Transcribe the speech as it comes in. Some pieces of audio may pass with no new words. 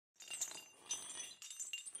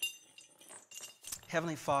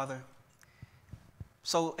Heavenly Father,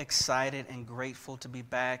 so excited and grateful to be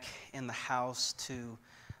back in the house to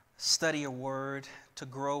study your word, to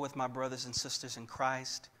grow with my brothers and sisters in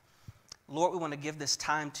Christ. Lord, we want to give this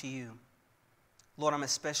time to you. Lord, I'm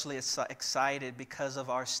especially excited because of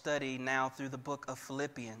our study now through the book of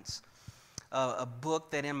Philippians, a book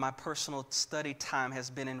that in my personal study time has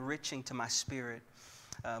been enriching to my spirit,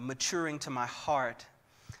 maturing to my heart.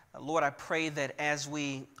 Lord, I pray that as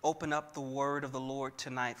we open up the word of the Lord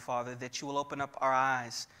tonight, Father, that you will open up our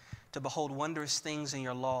eyes to behold wondrous things in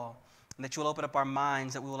your law, and that you will open up our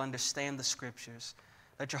minds that we will understand the scriptures.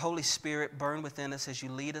 Let your Holy Spirit burn within us as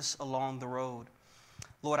you lead us along the road.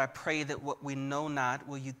 Lord, I pray that what we know not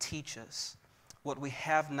will you teach us. What we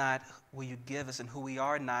have not will you give us, and who we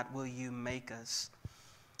are not will you make us.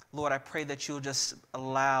 Lord, I pray that you'll just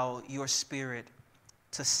allow your Spirit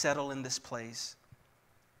to settle in this place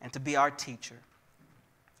and to be our teacher.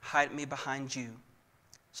 Hide me behind you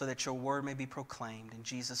so that your word may be proclaimed. In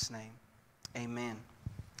Jesus' name, amen.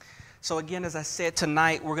 So again, as I said,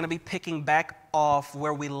 tonight we're going to be picking back off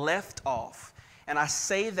where we left off. And I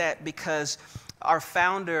say that because our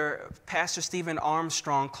founder, Pastor Stephen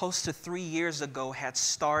Armstrongs, close to 3 years ago had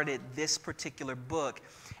started this particular book.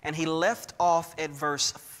 And he left off at verse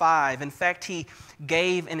 5. In fact, he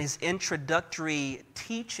gave in his introductory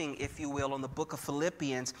teaching, if you will, on the book of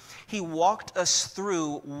Philippians, he walked us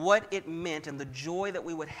through what it meant and the joy that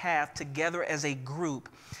we would have together as a group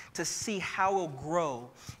to see how we'll grow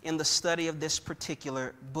in the study of this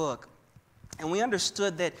particular book. And we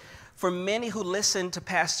understood that for many who listened to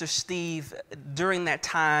Pastor Steve during that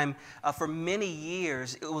time, for many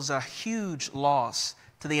years, it was a huge loss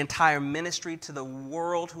to the entire ministry, to the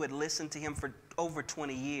world who had listened to him for over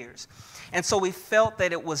 20 years. And so we felt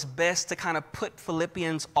that it was best to kind of put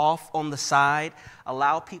Philippians off on the side,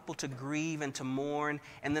 allow people to grieve and to mourn,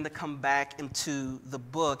 and then to come back into the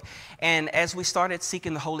book. And as we started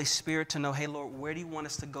seeking the Holy Spirit to know, hey, Lord, where do you want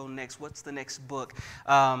us to go next? What's the next book?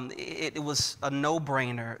 It was a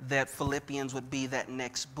no-brainer that Philippians would be that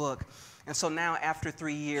next book. And so now, after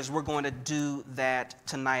 3 years, we're going to do that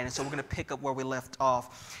tonight. And so we're going to pick up where we left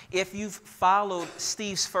off. If you've followed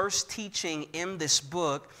Steve's first teaching in this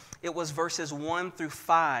book, it was verses 1 through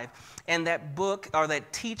 5. And that book, or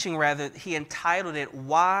that teaching rather, he entitled it,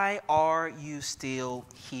 Why Are You Still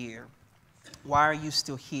Here? Why Are You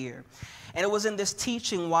Still Here? And it was in this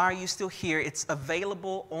teaching, Why Are You Still Here? It's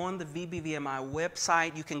available on the VBVMI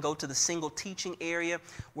website. You can go to the single teaching area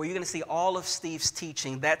where you're going to see all of Steve's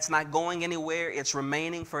teaching. That's not going anywhere. It's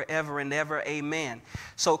remaining forever and ever. Amen.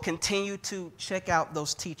 So continue to check out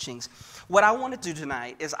those teachings. What I want to do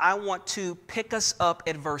tonight is I want to pick us up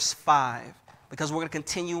at verse 5 because we're going to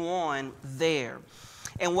continue on there.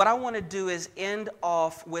 And what I want to do is end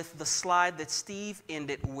off with the slide that Steve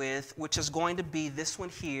ended with, which is going to be this one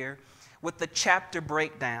here, with the chapter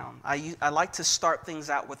breakdown. I like to start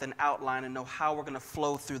things out with an outline and know how we're going to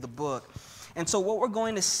flow through the book. And so what we're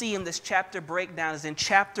going to see in this chapter breakdown is in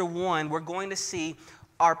chapter 1, we're going to see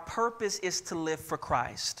our purpose is to live for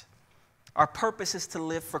Christ. Our purpose is to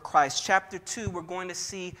live for Christ. Chapter 2, we're going to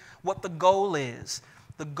see what the goal is.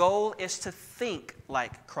 The goal is to think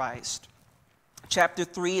like Christ. Chapter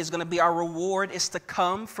 3 is going to be our reward is to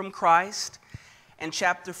come from Christ. And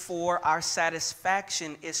chapter 4, our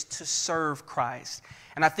satisfaction is to serve Christ.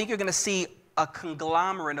 And I think you're going to see a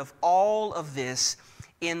conglomerate of all of this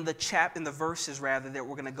in the verses rather that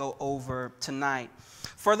we're going to go over tonight.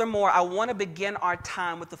 Furthermore, I want to begin our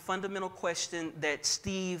time with the fundamental question that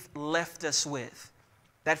Steve left us with.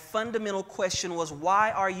 That fundamental question was,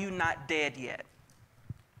 why are you not dead yet?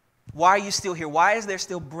 Why are you still here? Why is there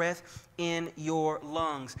still breath in your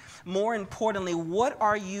lungs? More importantly, what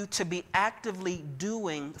are you to be actively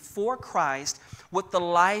doing for Christ with the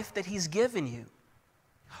life that He's given you?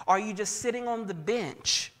 Are you just sitting on the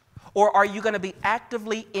bench, or are you going to be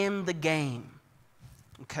actively in the game?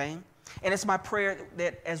 Okay? And it's my prayer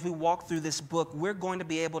that as we walk through this book, we're going to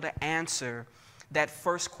be able to answer that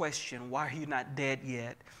first question, why are you not dead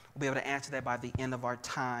yet? We'll be able to answer that by the end of our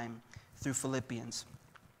time through Philippians.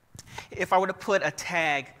 If I were to put a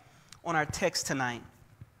tag on our text tonight,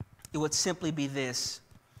 it would simply be this: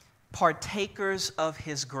 partakers of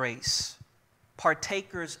His grace.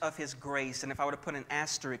 Partakers of His grace. And if I were to put an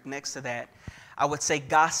asterisk next to that, I would say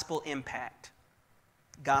gospel impact.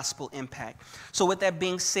 Gospel impact. So with that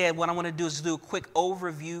being said, what I want to do is do a quick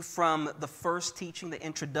overview from the first teaching, the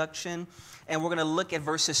introduction, and we're going to look at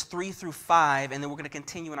verses 3 through 5, and then we're going to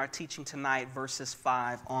continue in our teaching tonight, verses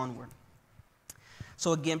 5 onward.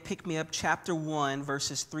 So again, pick me up chapter 1,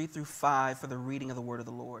 verses 3 through 5 for the reading of the word of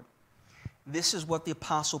the Lord. This is what the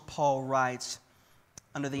Apostle Paul writes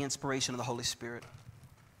under the inspiration of the Holy Spirit.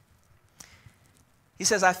 He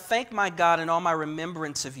says, I thank my God in all my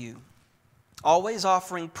remembrance of you, always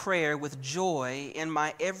offering prayer with joy in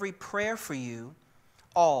my every prayer for you,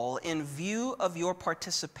 all in view of your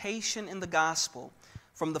participation in the gospel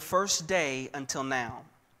from the first day until now.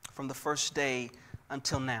 From the first day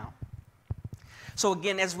until now. So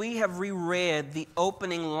again, as we have reread the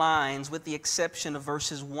opening lines with the exception of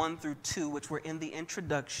verses 1 through 2, which were in the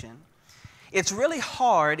introduction, it's really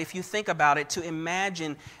hard, if you think about it, to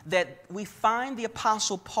imagine that we find the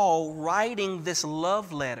Apostle Paul writing this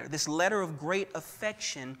love letter, this letter of great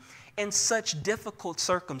affection, in such difficult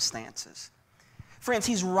circumstances. Friends,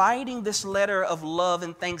 he's writing this letter of love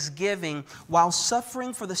and thanksgiving while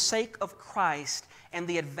suffering for the sake of Christ and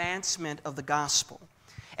the advancement of the gospel.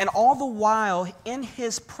 And all the while, in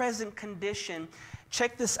his present condition,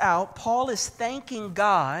 check this out, Paul is thanking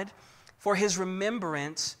God for his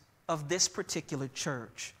remembrance of this particular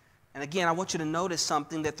church. And again, I want you to notice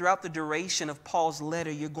something, that throughout the duration of Paul's letter,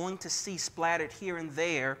 you're going to see splattered here and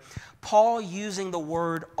there, Paul using the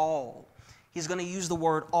word all. He's going to use the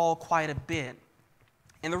word all quite a bit.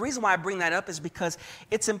 And the reason why I bring that up is because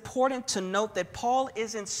it's important to note that Paul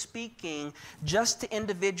isn't speaking just to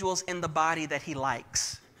individuals in the body that he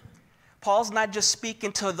likes. Paul's not just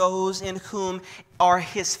speaking to those in whom are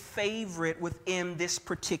his favorite within this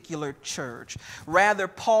particular church. Rather,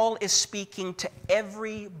 Paul is speaking to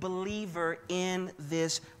every believer in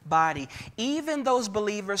this body, even those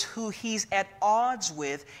believers who he's at odds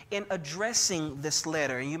with in addressing this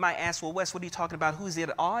letter. And you might ask, well, Wes, what are you talking about? Who's he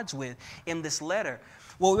at odds with in this letter?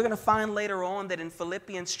 Well, we're going to find later on that in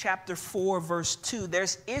Philippians chapter 4, verse 2,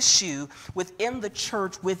 there's issue within the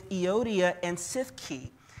church with Euodia and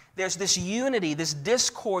Syntyche. There's this unity, this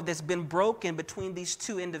discord that's been broken between these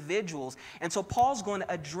two individuals. And so Paul's going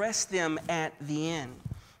to address them at the end.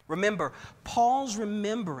 Remember, Paul's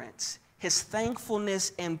remembrance, his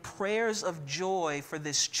thankfulness and prayers of joy for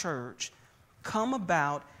this church come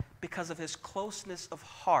about because of his closeness of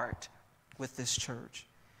heart with this church.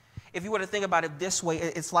 If you were to think about it this way,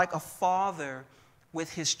 it's like a father with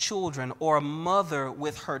his children or a mother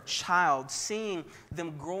with her child, seeing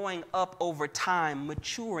them growing up over time,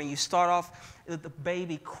 maturing. You start off with the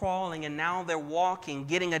baby crawling, and now they're walking,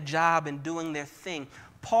 getting a job and doing their thing.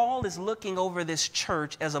 Paul is looking over this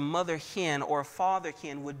church as a mother hen or a father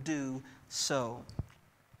hen would do so.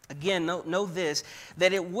 Again, know this,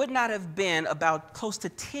 that it would not have been about close to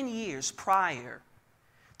 10 years prior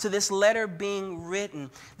to this letter being written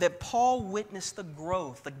that Paul witnessed the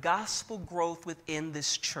growth, the gospel growth within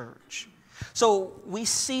this church. So we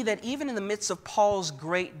see that even in the midst of Paul's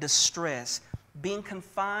great distress, being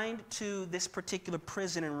confined to this particular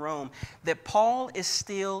prison in Rome, that Paul is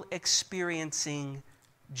still experiencing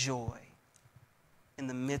joy in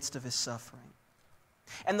the midst of his suffering.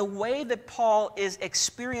 And the way that Paul is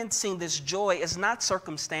experiencing this joy is not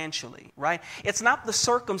circumstantially, right? It's not the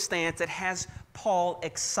circumstance that has Paul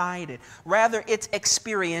excited. Rather, it's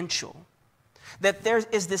experiential. That there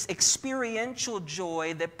is this experiential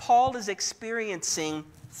joy that Paul is experiencing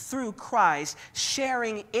through Christ,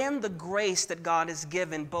 sharing in the grace that God has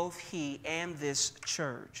given both he and this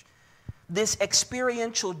church. This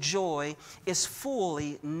experiential joy is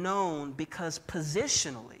fully known because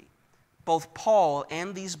positionally, both Paul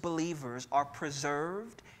and these believers are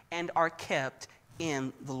preserved and are kept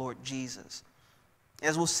in the Lord Jesus.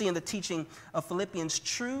 As we'll see in the teaching of Philippians,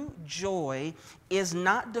 true joy is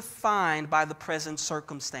not defined by the present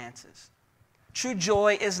circumstances. True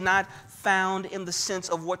joy is not found in the sense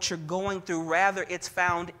of what you're going through. Rather, it's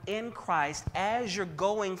found in Christ as you're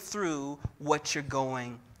going through what you're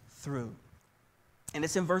going through. And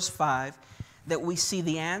it's in verse 5 that we see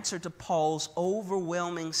the answer to Paul's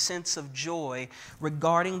overwhelming sense of joy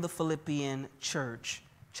regarding the Philippian church.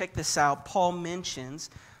 Check this out. Paul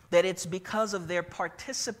mentions that it's because of their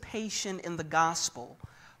participation in the gospel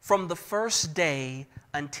from the first day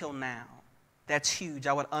until now. That's huge.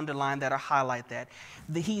 I would underline that or highlight that.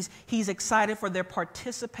 He's excited for their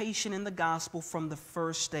participation in the gospel from the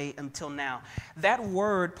first day until now. That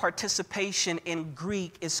word participation in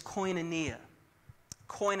Greek is koinonia.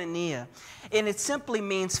 Koinonia. And it simply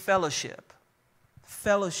means fellowship.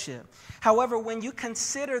 Fellowship. However, when you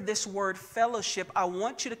consider this word fellowship, I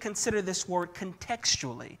want you to consider this word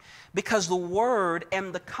contextually, because the word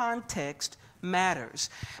and the context matters.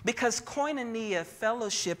 Because koinonia,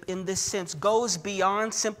 fellowship in this sense, goes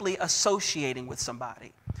beyond simply associating with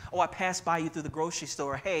somebody. Oh, I passed by you through the grocery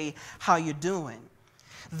store. Hey, how you doing?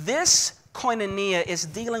 This koinonia is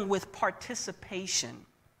dealing with participation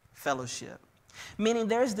fellowship. Meaning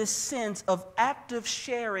there's this sense of active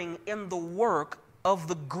sharing in the work of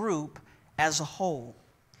the group as a whole.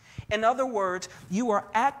 In other words, you are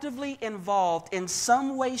actively involved in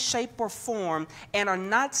some way, shape, or form and are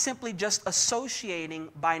not simply just associating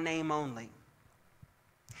by name only.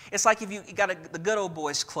 It's like if you got the good old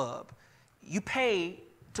boys club. You pay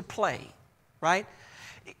to play, right?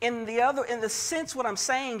 In the sense, what I'm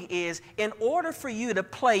saying is, in order for you to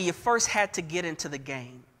play, you first had to get into the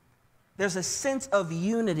game. There's a sense of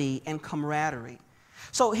unity and camaraderie.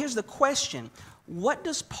 So here's the question. What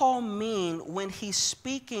does Paul mean when he's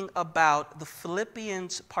speaking about the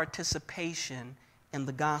Philippians' participation in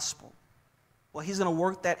the gospel? Well, he's going to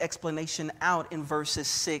work that explanation out in verses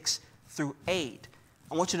 6 through 8.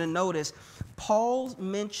 I want you to notice, Paul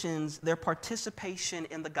mentions their participation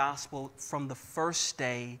in the gospel from the first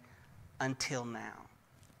day until now.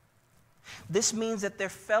 This means that their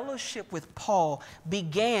fellowship with Paul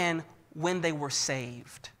began when they were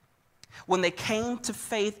saved. When they came to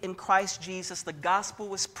faith in Christ Jesus, the gospel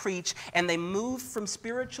was preached, and they moved from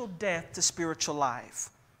spiritual death to spiritual life.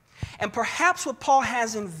 And perhaps what Paul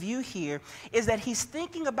has in view here is that he's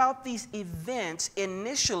thinking about these events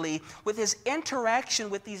initially with his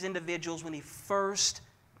interaction with these individuals when he first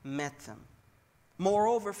met them.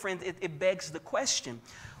 Moreover, friends, it begs the question,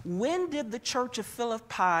 when did the church of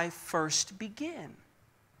Philippi first begin?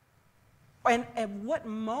 And at what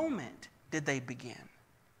moment did they begin?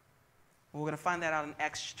 Well, we're going to find that out in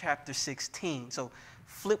Acts chapter 16. So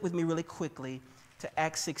flip with me really quickly to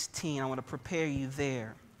Acts 16. I want to prepare you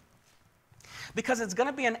there. Because it's going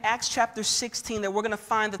to be in Acts chapter 16 that we're going to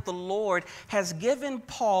find that the Lord has given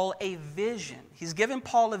Paul a vision. He's given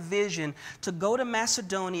Paul a vision to go to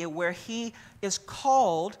Macedonia, where he is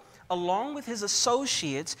called along with his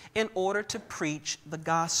associates in order to preach the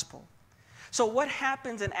gospel. So what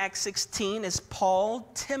happens in Acts 16 is Paul,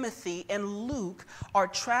 Timothy, and Luke are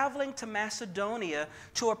traveling to Macedonia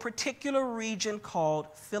to a particular region called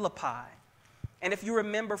Philippi. And if you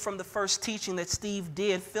remember from the first teaching that Steve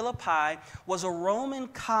did, Philippi was a Roman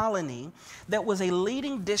colony that was a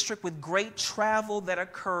leading district with great travel that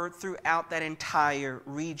occurred throughout that entire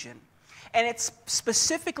region. And it's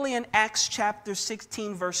specifically in Acts chapter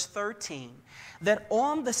 16, verse 13, that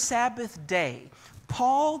on the Sabbath day,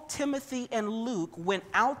 Paul, Timothy, and Luke went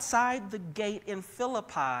outside the gate in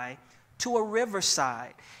Philippi to a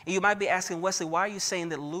riverside. And you might be asking, Wesley, why are you saying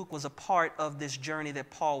that Luke was a part of this journey that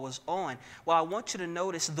Paul was on? Well, I want you to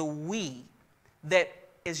notice the we that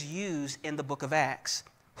is used in the book of Acts.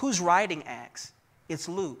 Who's writing Acts? It's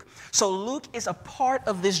Luke. So Luke is a part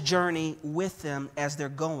of this journey with them as they're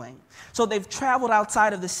going. So they've traveled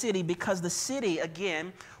outside of the city because the city,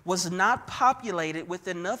 again, was not populated with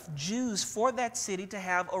enough Jews for that city to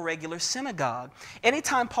have a regular synagogue.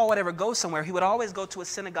 Anytime Paul would ever go somewhere, he would always go to a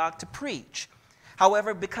synagogue to preach.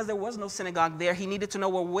 However, because there was no synagogue there, he needed to know,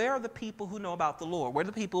 well, where are the people who know about the Lord? Where are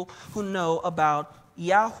the people who know about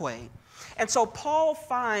Yahweh? And so Paul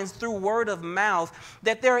finds through word of mouth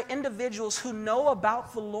that there are individuals who know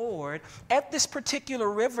about the Lord at this particular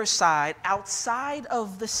riverside outside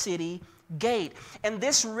of the city gate. And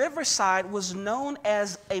this riverside was known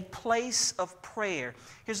as a place of prayer.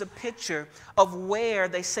 Here's a picture of where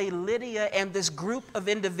they say Lydia and this group of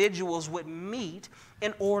individuals would meet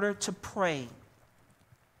in order to pray.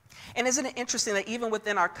 And isn't it interesting that even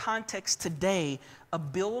within our context today, a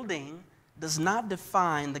building does not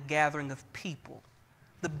define the gathering of people.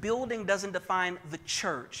 The building doesn't define the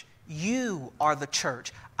church. You are the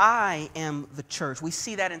church. I am the church. We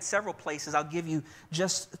see that in several places. I'll give you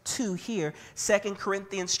just two here. 2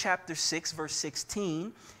 Corinthians chapter 6, verse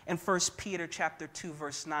 16, and 1 Peter chapter 2,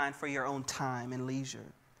 verse 9 for your own time and leisure.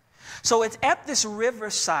 So it's at this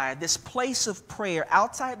riverside, this place of prayer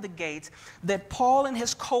outside the gates, that Paul and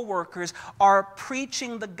his co-workers are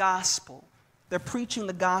preaching the gospel. They're preaching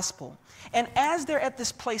the gospel. And as they're at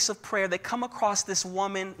this place of prayer, they come across this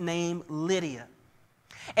woman named Lydia.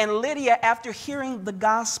 And Lydia, after hearing the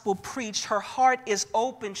gospel preached, her heart is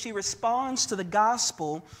open. She responds to the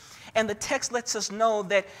gospel. And the text lets us know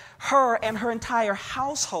that her and her entire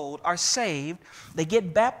household are saved. They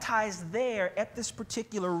get baptized there at this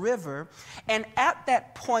particular river. And at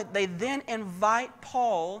that point, they then invite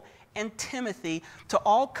Paul and Timothy to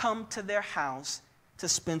all come to their house to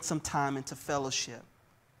spend some time and to fellowship.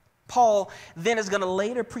 Paul then is going to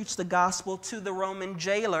later preach the gospel to the Roman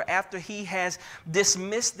jailer after he has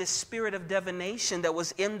dismissed this spirit of divination that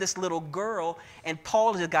was in this little girl, and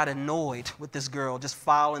Paul just got annoyed with this girl, just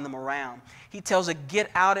following them around. He tells her,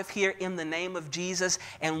 get out of here in the name of Jesus.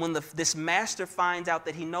 And when this master finds out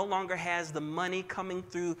that he no longer has the money coming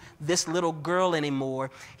through this little girl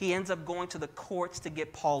anymore, he ends up going to the courts to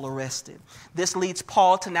get Paul arrested. This leads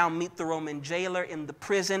Paul to now meet the Roman jailer in the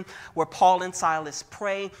prison where Paul and Silas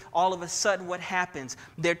pray. all of a sudden what happens?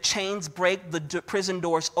 Their chains break, the prison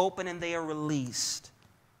doors open, and they are released.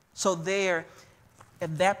 So there,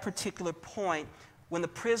 at that particular point, when the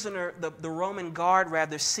prisoner, the Roman guard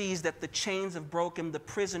rather, sees that the chains have broken, the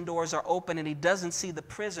prison doors are open, and he doesn't see the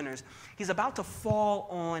prisoners, he's about to fall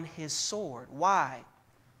on his sword. Why?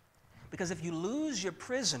 Because if you lose your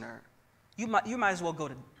prisoner, you might as well go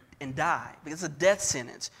and die, because it's a death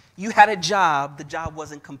sentence. You had a job, the job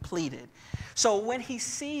wasn't completed. So when he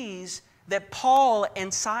sees that Paul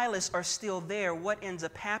and Silas are still there, what ends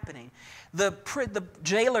up happening? The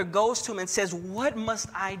jailer goes to him and says, "What must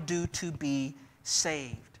I do to be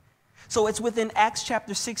saved?" So it's within Acts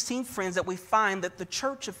chapter 16, friends, that we find that the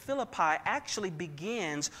church of Philippi actually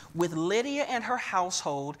begins with Lydia and her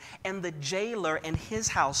household and the jailer and his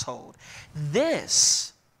household.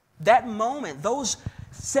 That moment, those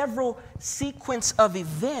several sequence of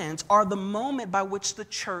events are the moment by which the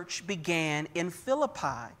church began in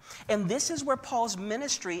Philippi. And this is where Paul's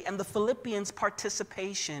ministry and the Philippians'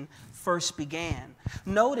 participation first began.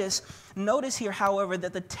 Notice here, however,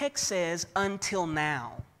 that the text says, "until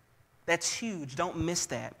now." That's huge. Don't miss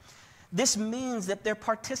that. This means that their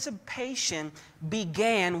participation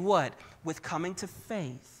began what? With coming to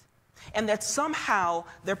faith. And that somehow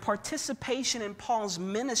their participation in Paul's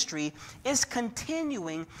ministry is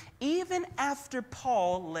continuing even after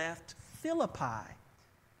Paul left Philippi.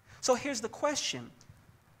 So here's the question.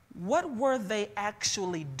 What were they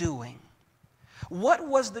actually doing? What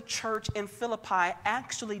was the church in Philippi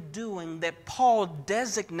actually doing that Paul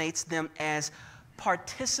designates them as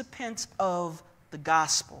participants of the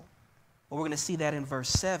gospel? Well, we're going to see that in verse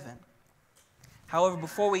 7. However,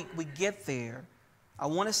 before we get there, I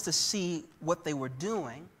want us to see what they were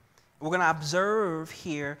doing. We're going to observe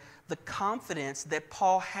here the confidence that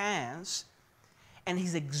Paul has, and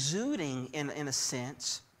he's exuding, in a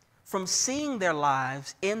sense, from seeing their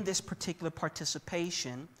lives in this particular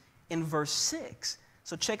participation in verse 6.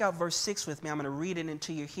 So check out verse 6 with me. I'm going to read it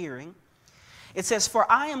into your hearing. It says,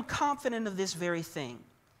 "For I am confident of this very thing,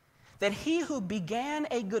 that he who began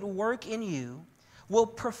a good work in you will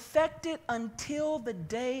perfect it until the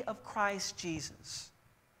day of Christ Jesus."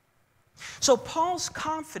 So Paul's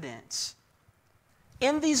confidence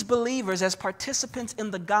in these believers as participants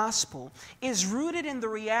in the gospel is rooted in the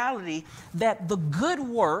reality that the good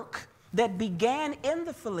work that began in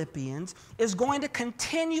the Philippians is going to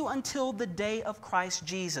continue until the day of Christ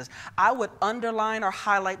Jesus. I would underline or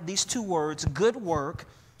highlight these two words, good work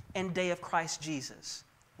and day of Christ Jesus.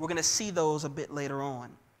 We're going to see those a bit later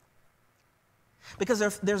on. Because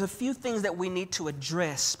there's a few things that we need to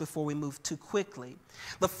address before we move too quickly.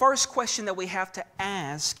 The first question that we have to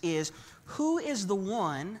ask is, who is the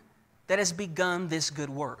one that has begun this good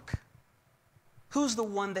work? Who's the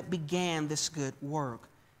one that began this good work?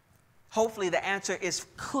 Hopefully the answer is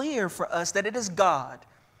clear for us that it is God.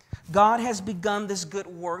 God has begun this good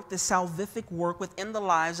work, this salvific work within the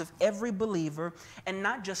lives of every believer, and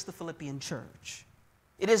not just the Philippian church.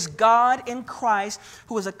 It is God in Christ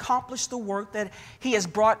who has accomplished the work that he has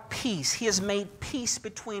brought peace. He has made peace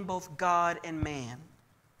between both God and man.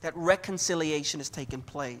 That reconciliation has taken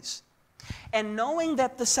place. And knowing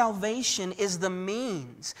that the salvation is the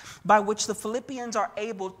means by which the Philippians are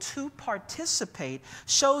able to participate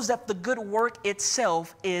shows that the good work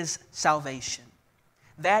itself is salvation.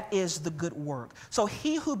 That is the good work. So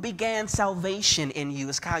he who began salvation in you,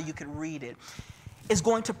 is how you can read it, is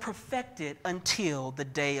going to perfect it until the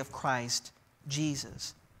day of Christ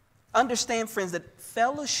Jesus. Understand, friends, that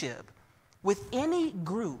fellowship with any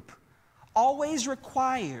group always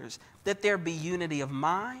requires that there be unity of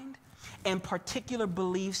mind and particular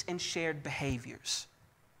beliefs and shared behaviors.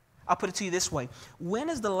 I'll put it to you this way. When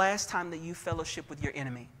is the last time that you fellowship with your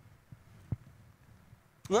enemy?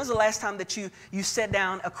 When was the last time that you sat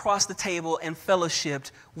down across the table and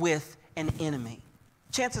fellowshipped with an enemy?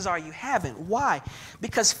 Chances are you haven't. Why?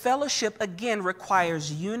 Because fellowship, again,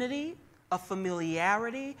 requires unity, a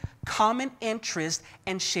familiarity, common interest,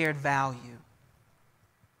 and shared value.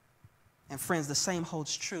 And friends, the same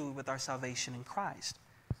holds true with our salvation in Christ.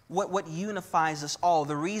 What unifies us all,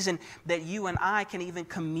 the reason that you and I can even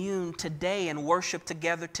commune today and worship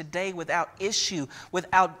together today without issue,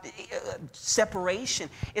 without separation,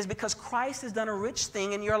 is because Christ has done a rich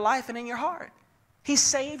thing in your life and in your heart. He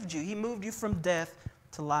saved you. He moved you from death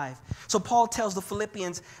to life. So Paul tells the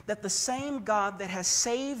Philippians that the same God that has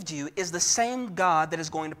saved you is the same God that is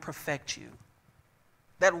going to perfect you.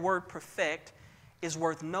 That word perfect is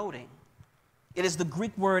worth noting. It is the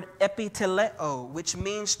Greek word epiteleo, which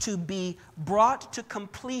means to be brought to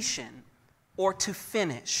completion or to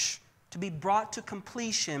finish to be brought to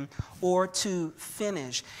completion or to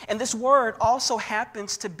finish. And this word also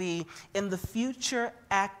happens to be in the future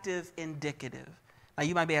active indicative. Now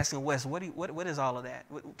you might be asking, Wes, what is all of that?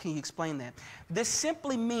 Can you explain that? This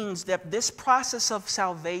simply means that this process of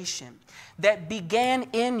salvation that began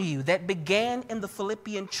in you, that began in the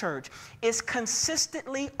Philippian church, is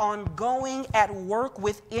consistently ongoing at work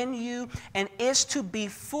within you and is to be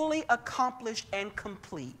fully accomplished and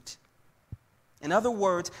complete. In other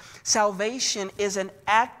words, salvation is an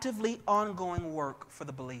actively ongoing work for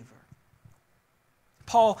the believer.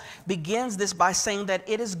 Paul begins this by saying that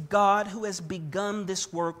it is God who has begun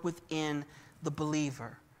this work within the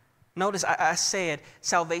believer. Notice I said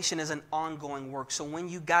salvation is an ongoing work. So when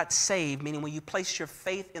you got saved, meaning when you placed your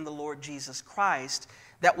faith in the Lord Jesus Christ,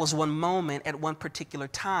 that was one moment at one particular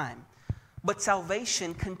time. But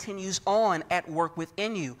salvation continues on at work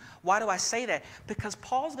within you. Why do I say that? Because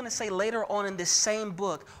Paul's going to say later on in this same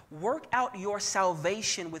book, work out your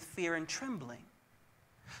salvation with fear and trembling.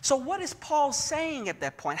 So what is Paul saying at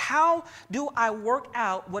that point? How do I work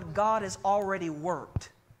out what God has already worked?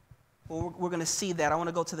 Well, we're going to see that. I want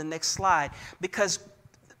to go to the next slide because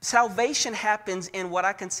salvation happens in what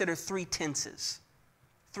I consider three tenses.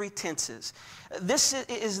 Three tenses. This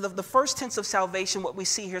is the first tense of salvation. What we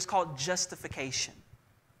see here is called justification.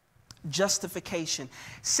 Justification.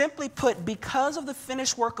 Simply put, because of the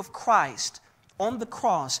finished work of Christ on the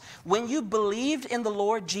cross, when you believed in the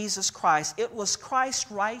Lord Jesus Christ, it was Christ's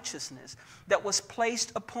righteousness that was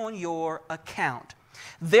placed upon your account.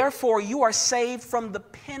 Therefore, you are saved from the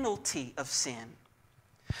penalty of sin.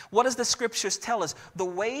 What does the scriptures tell us? The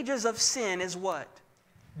wages of sin is what?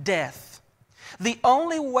 Death. The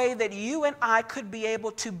only way that you and I could be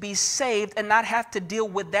able to be saved and not have to deal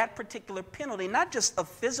with that particular penalty, not just of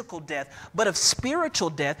physical death, but of spiritual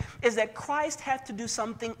death, is that Christ had to do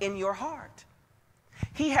something in your heart.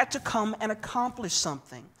 He had to come and accomplish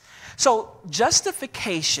something. So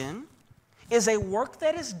justification is a work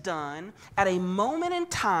that is done at a moment in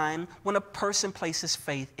time when a person places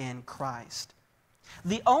faith in Christ.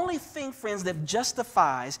 The only thing, friends, that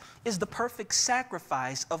justifies is the perfect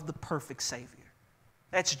sacrifice of the perfect Savior.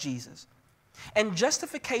 That's Jesus. And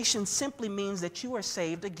justification simply means that you are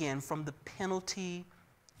saved again from the penalty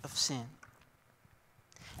of sin.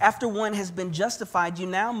 After one has been justified, you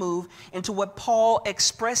now move into what Paul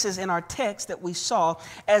expresses in our text that we saw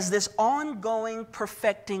as this ongoing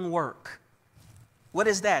perfecting work. What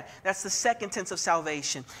is that? That's the second tense of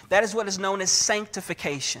salvation. That is what is known as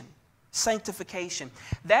sanctification. Sanctification.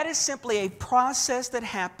 That is simply a process that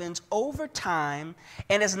happens over time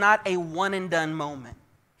and is not a one and done moment.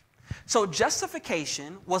 So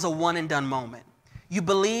justification was a one and done moment. You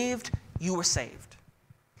believed, you were saved.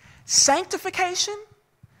 Sanctification,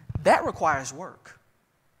 that requires work.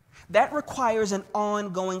 That requires an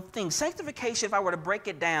ongoing thing. Sanctification, if I were to break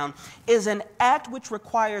it down, is an act which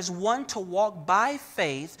requires one to walk by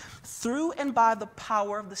faith through and by the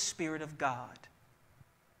power of the Spirit of God.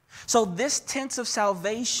 So this tense of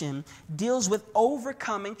salvation deals with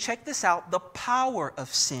overcoming, check this out, the power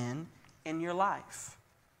of sin in your life.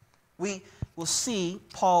 We will see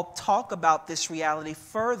Paul talk about this reality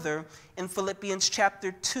further in Philippians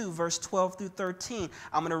chapter 2, verse 12 through 13.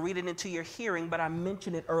 I'm going to read it into your hearing, but I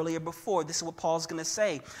mentioned it earlier before. This is what Paul's going to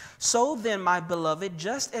say. So then, my beloved,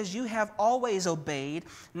 just as you have always obeyed,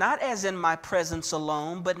 not as in my presence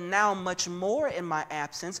alone, but now much more in my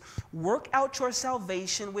absence, work out your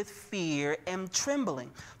salvation with fear and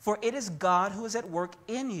trembling. For it is God who is at work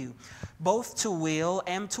in you, both to will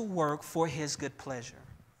and to work for his good pleasure.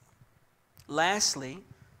 Lastly,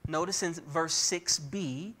 notice in verse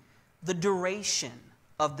 6b, the duration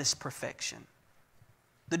of this perfection.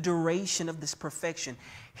 The duration of this perfection.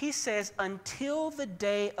 He says, until the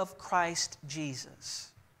day of Christ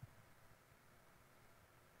Jesus.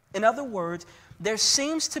 In other words, there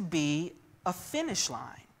seems to be a finish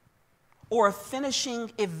line or a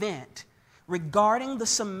finishing event regarding the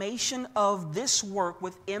summation of this work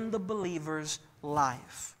within the believer's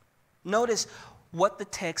life. Notice what the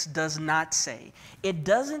text does not say. It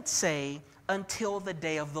doesn't say until the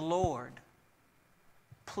day of the Lord.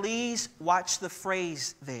 Please watch the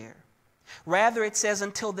phrase there. Rather, it says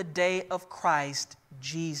until the day of Christ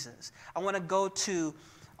Jesus. I want to go to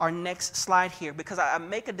our next slide here because I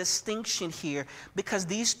make a distinction here because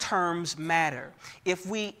these terms matter. If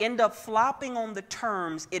we end up flopping on the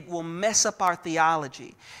terms, it will mess up our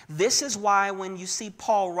theology. This is why when you see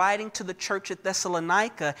Paul writing to the church at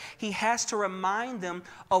Thessalonica, he has to remind them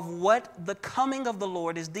of what the coming of the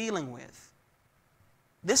Lord is dealing with.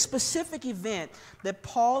 This specific event that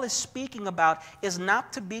Paul is speaking about is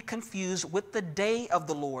not to be confused with the day of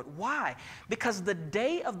the Lord. Why? Because the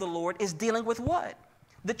day of the Lord is dealing with what?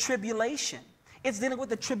 The tribulation. It's dealing with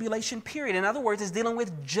the tribulation period. In other words, it's dealing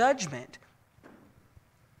with judgment.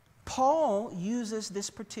 Paul uses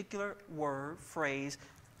this particular phrase,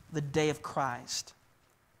 the day of Christ.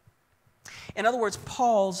 In other words,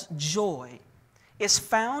 Paul's joy is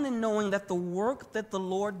found in knowing that the work that the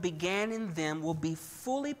Lord began in them will be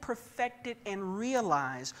fully perfected and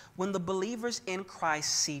realized when the believers in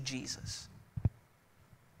Christ see Jesus.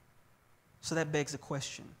 So that begs a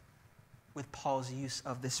question with Paul's use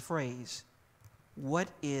of this phrase. What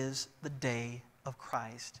is the day of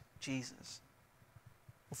Christ Jesus?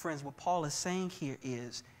 Well, friends, what Paul is saying here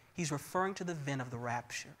is he's referring to the event of the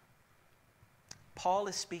rapture. Paul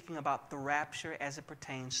is speaking about the rapture as it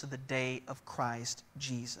pertains to the day of Christ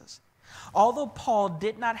Jesus. Although Paul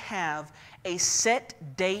did not have a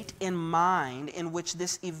set date in mind in which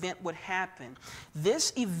this event would happen,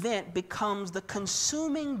 this event becomes the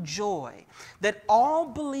consuming joy that all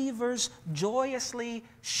believers joyously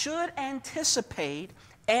should anticipate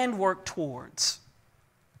and work towards.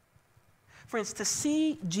 Friends, to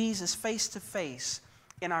see Jesus face to face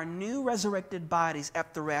in our new resurrected bodies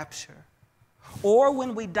at the rapture, or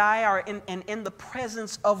when we die in the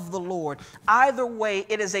presence of the Lord, either way,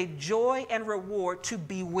 it is a joy and reward to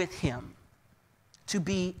be with Him. To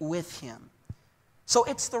be with Him. So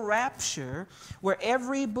it's the rapture where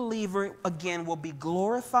every believer, again, will be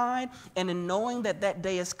glorified. And in knowing that that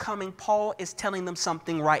day is coming, Paul is telling them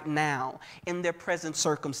something right now in their present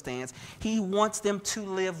circumstance. He wants them to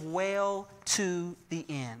live well to the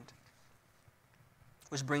end.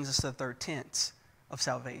 Which brings us to the third tense of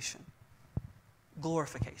salvation.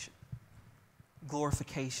 Glorification.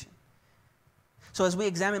 Glorification. So as we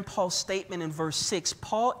examine Paul's statement in verse 6,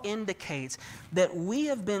 Paul indicates that we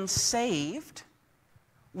have been saved,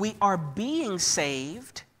 we are being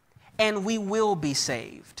saved, and we will be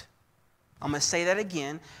saved. I'm going to say that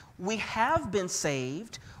again. We have been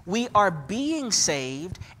saved, we are being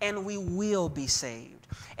saved, and we will be saved.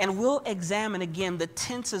 And we'll examine again the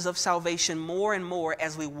tenses of salvation more and more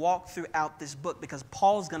as we walk throughout this book, because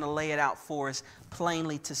Paul's going to lay it out for us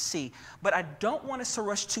plainly to see. But I don't want us to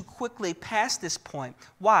rush too quickly past this point.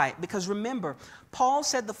 Why? Because remember, Paul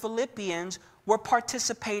said the Philippians were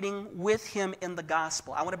participating with him in the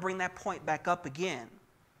gospel. I want to bring that point back up again.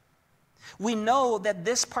 We know that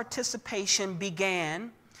this participation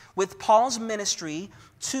began with Paul's ministry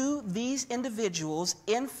to these individuals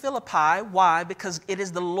in Philippi. Why? Because it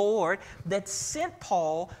is the Lord that sent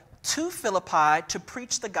Paul to Philippi to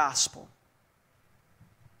preach the gospel.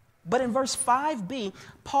 But in verse 5b,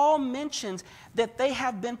 Paul mentions that they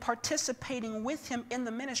have been participating with him in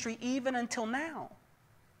the ministry even until now.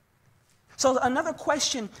 So another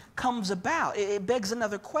question comes about. It begs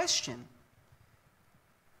another question.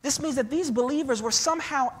 This means that these believers were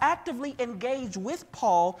somehow actively engaged with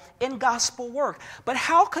Paul in gospel work. But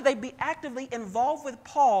how could they be actively involved with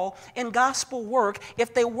Paul in gospel work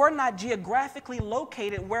if they were not geographically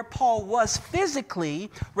located where Paul was physically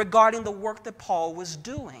regarding the work that Paul was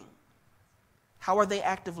doing? How are they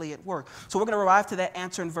actively at work? So we're going to arrive to that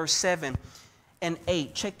answer in verse 7 and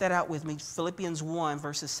 8. Check that out with me. Philippians 1,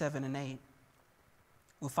 verses 7 and 8.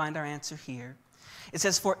 We'll find our answer here. It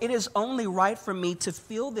says, "For it is only right for me to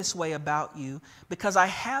feel this way about you, because I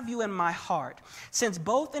have you in my heart, since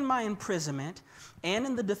both in my imprisonment and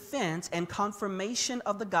in the defense and confirmation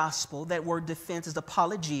of the gospel," that word defense is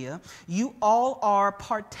apologia, "you all are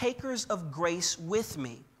partakers of grace with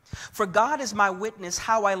me. For God is my witness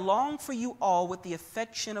how I long for you all with the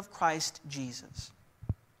affection of Christ Jesus."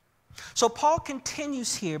 So Paul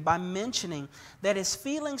continues here by mentioning that his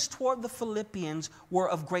feelings toward the Philippians were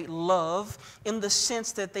of great love, in the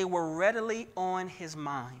sense that they were readily on his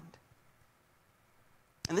mind.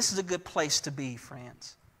 And this is a good place to be,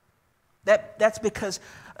 friends. That's because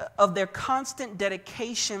of their constant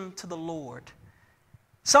dedication to the Lord.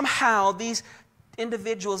 Somehow these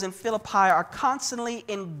individuals in Philippi are constantly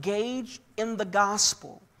engaged in the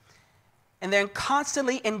gospel. And they're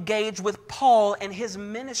constantly engaged with Paul and his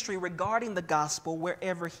ministry regarding the gospel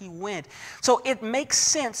wherever he went. So it makes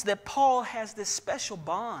sense that Paul has this special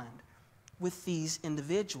bond with these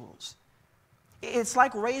individuals. It's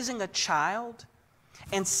like raising a child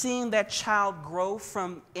and seeing that child grow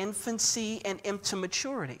from infancy and into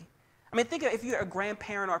maturity. I mean, think of if you're a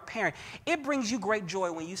grandparent or a parent. It brings you great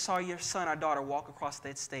joy when you saw your son or daughter walk across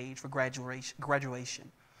that stage for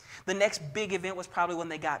graduation. The next big event was probably when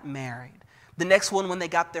they got married. The next one when they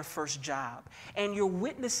got their first job. And you're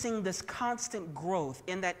witnessing this constant growth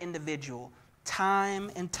in that individual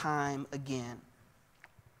time and time again.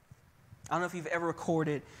 I don't know if you've ever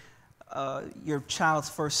recorded your child's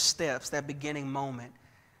first steps, that beginning moment.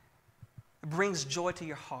 It brings joy to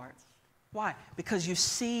your heart. Why? Because you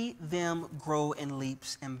see them grow in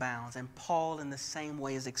leaps and bounds. And Paul, in the same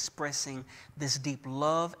way, is expressing this deep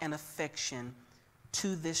love and affection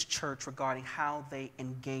to this church regarding how they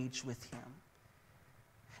engage with him.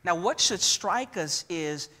 Now, what should strike us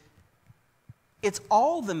is it's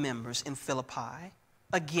all the members in Philippi,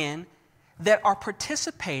 again, that are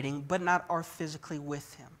participating but not are physically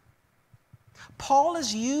with him. Paul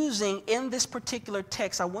is using in this particular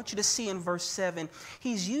text, I want you to see in verse 7,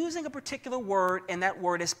 he's using a particular word, and that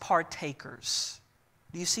word is partakers.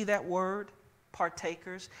 Do you see that word?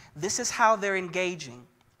 Partakers. This is how they're engaging.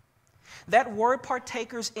 That word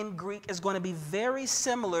partakers in Greek is going to be very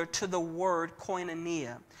similar to the word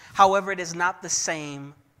koinonia. However, it is not the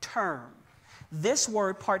same term. This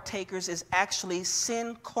word partakers is actually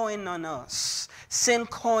synkoinonos.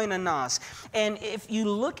 Synkoinonos. And if you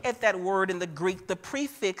look at that word in the Greek, the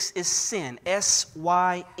prefix is syn,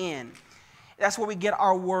 S-Y-N. That's where we get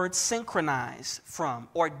our word synchronize from,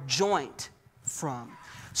 or joint from.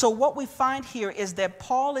 So what we find here is that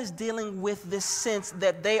Paul is dealing with this sense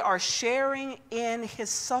that they are sharing in his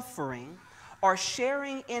suffering, are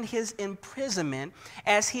sharing in his imprisonment,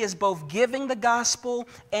 as he is both giving the gospel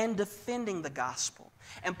and defending the gospel.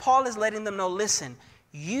 And Paul is letting them know, listen,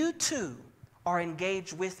 you too are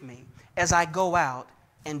engaged with me as I go out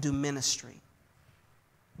and do ministry.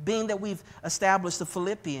 Being that we've established the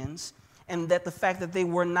Philippians, and that the fact that they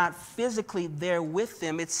were not physically there with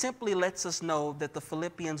them, it simply lets us know that the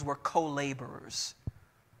Philippians were co-laborers.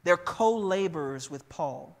 They're co-laborers with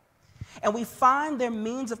Paul. And we find their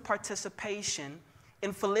means of participation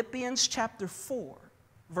in Philippians chapter 4,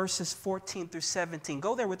 verses 14 through 17.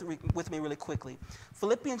 Go there with me really quickly.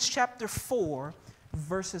 Philippians chapter 4,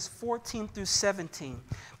 verses 14 through 17.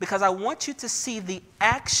 Because I want you to see the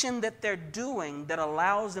action that they're doing that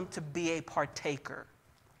allows them to be a partaker.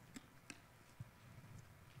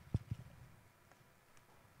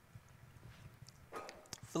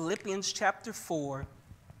 Philippians chapter 4,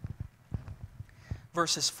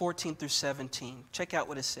 verses 14 through 17. Check out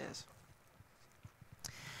what it says.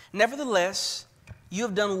 Nevertheless, you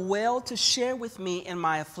have done well to share with me in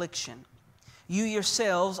my affliction. You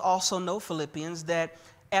yourselves also know, Philippians, that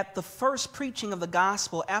at the first preaching of the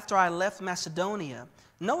gospel after I left Macedonia,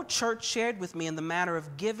 no church shared with me in the matter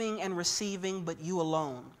of giving and receiving, but you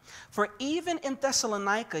alone. For even in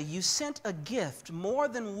Thessalonica you sent a gift more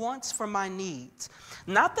than once for my needs.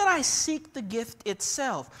 Not that I seek the gift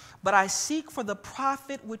itself, but I seek for the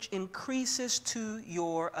profit which increases to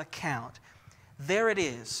your account. There it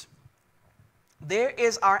is. There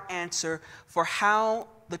is our answer for how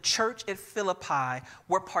the church at Philippi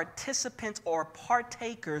were participants or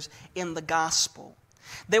partakers in the gospel.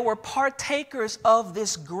 They were partakers of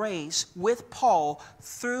this grace with Paul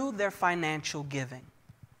through their financial giving.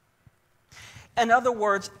 In other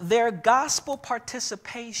words, their gospel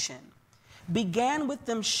participation began with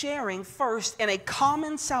them sharing first in a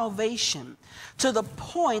common salvation to the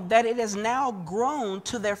point that it has now grown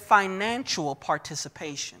to their financial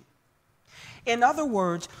participation. In other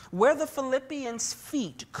words, where the Philippians'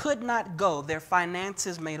 feet could not go, their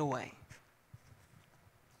finances made a way.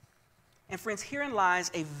 And friends, herein lies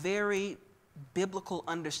a very biblical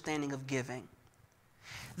understanding of giving.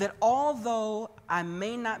 That although I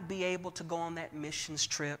may not be able to go on that missions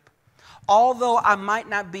trip, although I might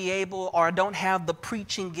not be able or don't have the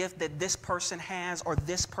preaching gift that this person has or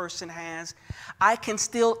this person has, I can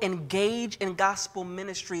still engage in gospel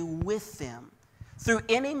ministry with them through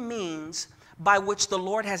any means by which the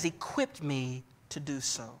Lord has equipped me to do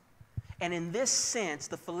so. And in this sense,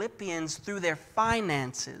 the Philippians, through their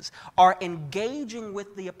finances, are engaging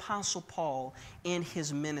with the Apostle Paul in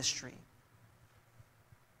his ministry.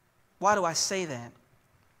 Why do I say that?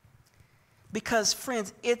 Because,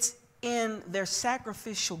 friends, it's in their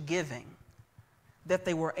sacrificial giving that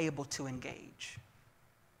they were able to engage.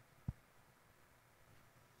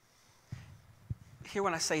 Hear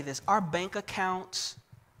when I say this, our bank accounts,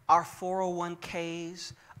 our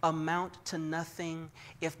 401ks amount to nothing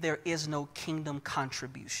if there is no kingdom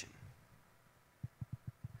contribution.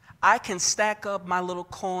 I can stack up my little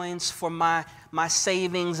coins for my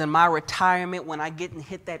savings and my retirement when I get and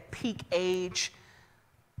hit that peak age.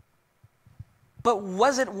 But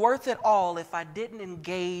was it worth it all if I didn't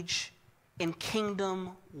engage in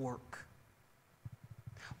kingdom work?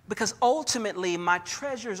 Because ultimately my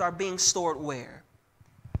treasures are being stored where?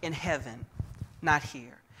 In heaven, not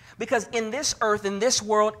here. Because in this earth, in this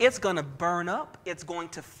world, it's going to burn up, it's going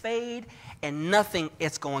to fade, and nothing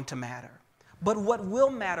is going to matter. But what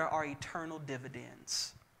will matter are eternal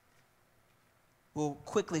dividends. We'll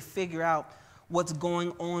quickly figure out what's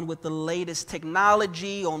going on with the latest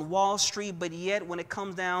technology on Wall Street, but yet when it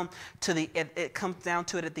comes down to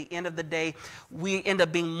it at the end of the day, we end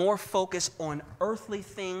up being more focused on earthly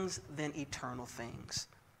things than eternal things.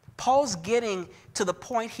 Paul's getting to the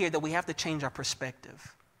point here that we have to change our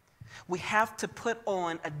perspective. We have to put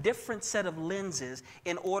on a different set of lenses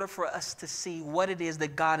in order for us to see what it is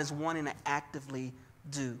that God is wanting to actively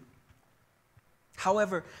do.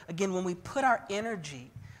 However, again, when we put our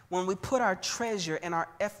energy, when we put our treasure and our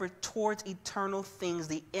effort towards eternal things,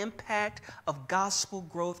 the impact of gospel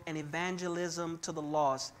growth and evangelism to the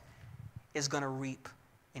lost is going to reap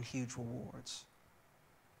in huge rewards.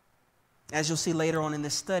 As you'll see later on in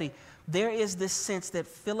this study, there is this sense that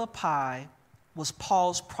Philippi was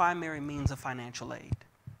Paul's primary means of financial aid.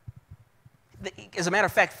 As a matter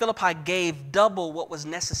of fact, Philippi gave double what was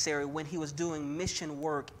necessary when he was doing mission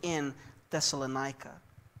work in Thessalonica.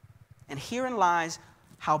 And herein lies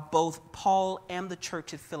how both Paul and the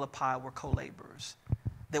church at Philippi were co-laborers.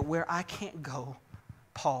 That where I can't go,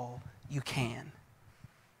 Paul, you can.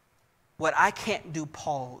 What I can't do,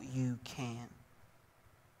 Paul, you can.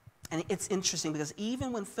 And it's interesting because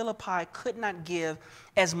even when Philippi could not give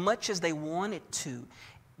as much as they wanted to,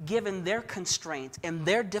 given their constraints and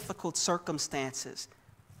their difficult circumstances,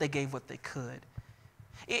 they gave what they could.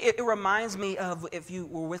 It reminds me of, if you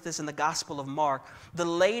were with us in the Gospel of Mark, the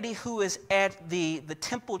lady who is at the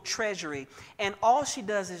temple treasury, and all she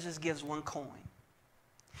does is just gives one coin.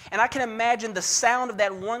 And I can imagine the sound of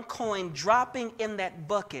that one coin dropping in that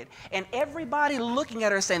bucket, and everybody looking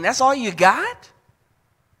at her saying, "That's all you got?"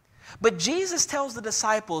 But Jesus tells the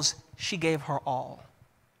disciples she gave her all.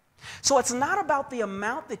 So it's not about the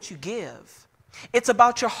amount that you give. It's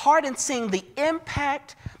about your heart and seeing the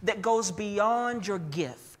impact that goes beyond your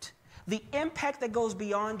gift. The impact that goes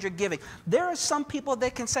beyond your giving. There are some people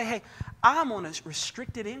that can say, "Hey, I'm on a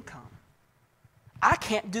restricted income. I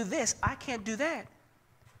can't do this. I can't do that."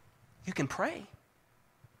 You can pray.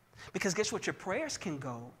 Because guess what? Your prayers can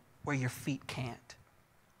go where your feet can't.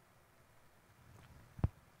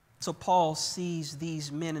 So Paul sees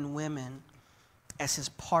these men and women as his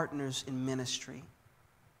partners in ministry.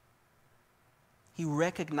 He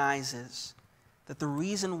recognizes that the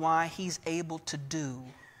reason why he's able to do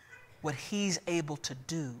what he's able to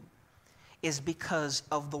do is because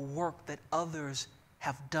of the work that others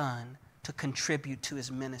have done to contribute to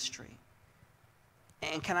his ministry.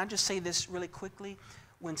 And can I just say this really quickly?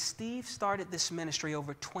 When Steve started this ministry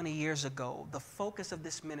over 20 years ago, the focus of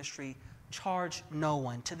this ministry charged no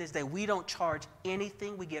one. To this day, we don't charge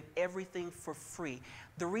anything. We give everything for free.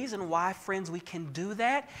 The reason why, friends, we can do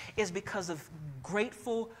that is because of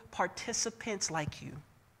grateful participants like you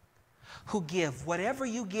who give. Whatever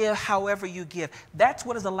you give, however you give. That's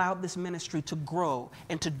what has allowed this ministry to grow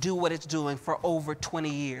and to do what it's doing for over 20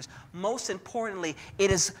 years. Most importantly, it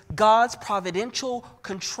is God's providential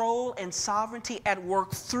control and sovereignty at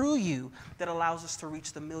work through you that allows us to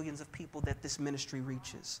reach the millions of people that this ministry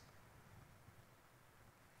reaches.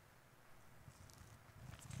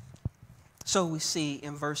 So we see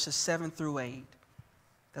in verses 7 through 8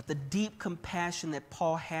 that the deep compassion that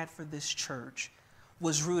Paul had for this church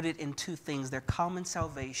was rooted in two things: their common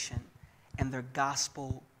salvation and their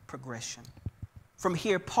gospel progression. From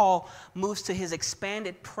here, Paul moves to his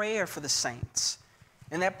expanded prayer for the saints.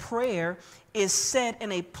 And that prayer is set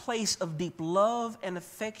in a place of deep love and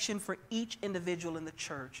affection for each individual in the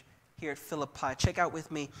church here at Philippi. Check out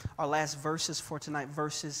with me our last verses for tonight,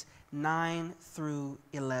 verses 9 through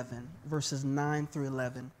 11. Verses 9 through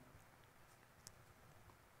 11.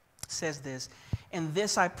 It says this: "And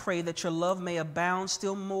this I pray, that your love may abound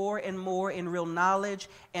still more and more in real knowledge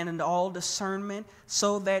and in all discernment,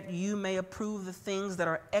 so that you may approve the things that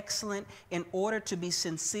are excellent, in order to be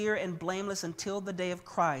sincere and blameless until the day of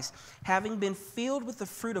Christ, having been filled with the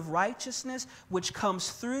fruit of righteousness, which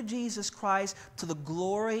comes through Jesus Christ, to the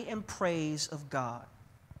glory and praise of God."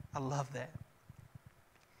 I love that.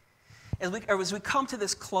 As we come to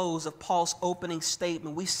this close of Paul's opening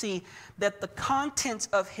statement, we see that the contents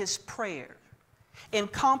of his prayer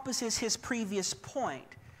encompasses his previous point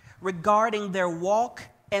regarding their walk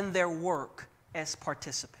and their work as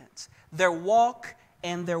participants. Their walk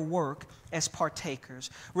and their work as partakers.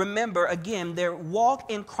 Remember, again, their walk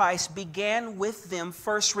in Christ began with them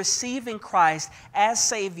first receiving Christ as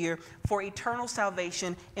Savior for eternal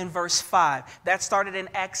salvation in verse 5. That started in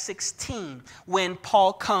Acts 16 when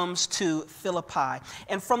Paul comes to Philippi.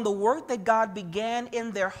 And from the work that God began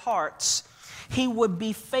in their hearts, He would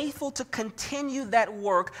be faithful to continue that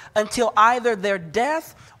work until either their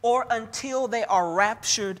death or until they are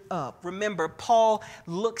raptured up. Remember, Paul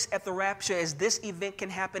looks at the rapture as this event can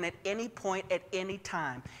happen at any point, at any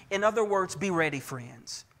time. In other words, be ready,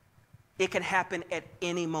 friends. It can happen at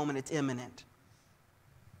any moment. It's imminent.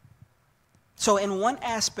 So in one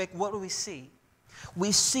aspect, what do we see?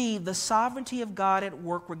 We see the sovereignty of God at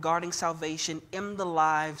work regarding salvation in the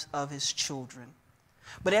lives of his children.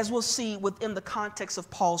 But as we'll see within the context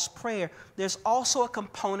of Paul's prayer, there's also a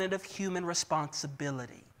component of human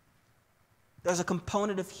responsibility. There's a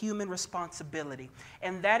component of human responsibility,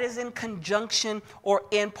 and that is in conjunction or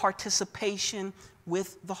in participation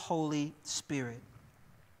with the Holy Spirit.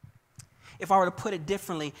 If I were to put it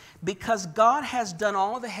differently, because God has done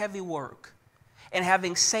all the heavy work, and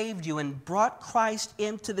having saved you and brought Christ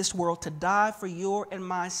into this world to die for your and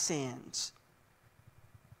my sins,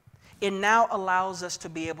 it now allows us to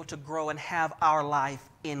be able to grow and have our life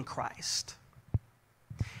in Christ.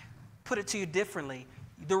 Put it to you differently,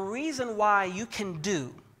 the reason why you can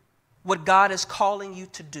do what God is calling you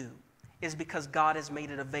to do is because God has made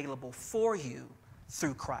it available for you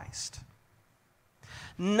through Christ.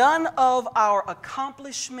 None of our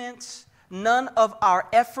accomplishments, none of our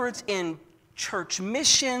efforts in church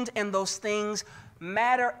missions and those things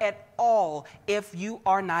matter at all if you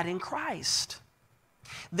are not in Christ.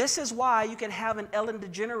 This is why you can have an Ellen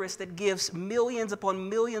DeGeneres that gives millions upon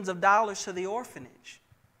millions of dollars to the orphanage,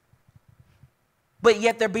 but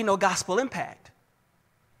yet there be no gospel impact.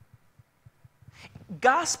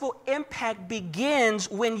 Gospel impact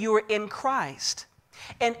begins when you're in Christ,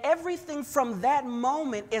 and everything from that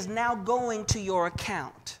moment is now going to your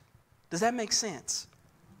account. Does that make sense?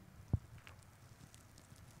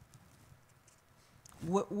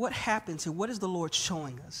 What happens here? What is the Lord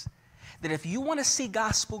showing us? That if you want to see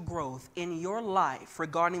gospel growth in your life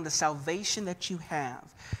regarding the salvation that you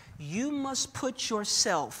have, you must put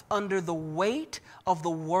yourself under the weight of the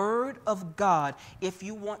Word of God if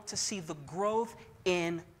you want to see the growth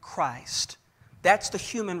in Christ. That's the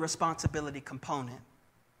human responsibility component.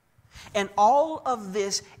 And all of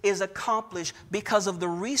this is accomplished because of the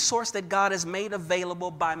resource that God has made available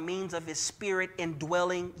by means of His Spirit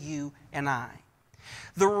indwelling you and I.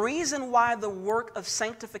 The reason why the work of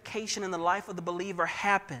sanctification in the life of the believer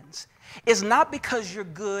happens is not because you're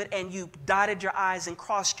good and you dotted your I's and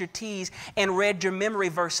crossed your T's and read your memory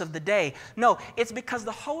verse of the day. No, it's because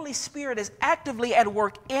the Holy Spirit is actively at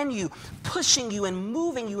work in you, pushing you and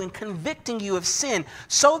moving you and convicting you of sin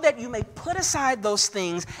so that you may put aside those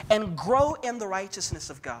things and grow in the righteousness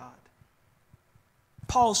of God.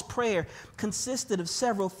 Paul's prayer consisted of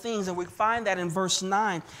several things, and we find that in verse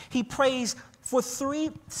 9. He prays for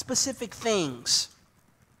three specific things.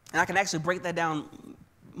 And I can actually break that down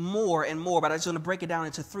more and more, but I just want to break it down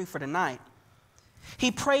into three for tonight.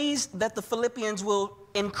 He prays that the Philippians will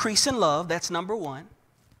increase in love, that's number one,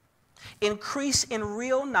 increase in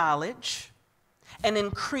real knowledge, and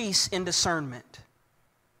increase in discernment.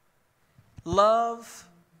 Love,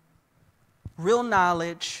 real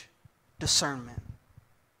knowledge, discernment.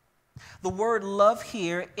 The word love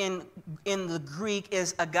here in the Greek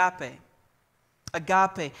is agape.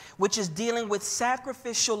 Agape, which is dealing with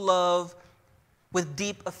sacrificial love with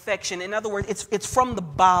deep affection. In other words, it's from the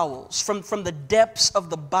bowels, from the depths of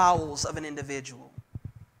the bowels of an individual.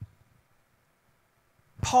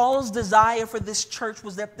 Paul's desire for this church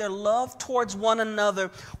was that their love towards one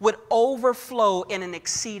another would overflow in an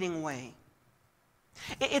exceeding way.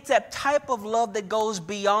 It's that type of love that goes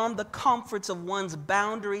beyond the comforts of one's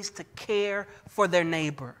boundaries to care for their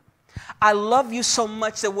neighbor. I love you so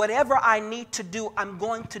much that whatever I need to do, I'm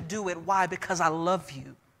going to do it. Why? Because I love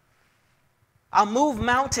you. I'll move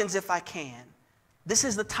mountains if I can. This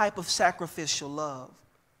is the type of sacrificial love.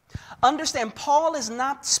 Understand, Paul is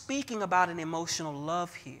not speaking about an emotional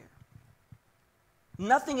love here.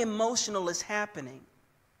 Nothing emotional is happening.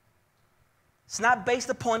 It's not based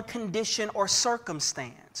upon condition or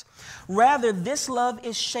circumstance. Rather, this love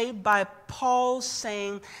is shaped by Paul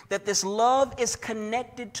saying that this love is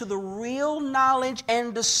connected to the real knowledge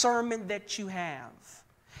and discernment that you have,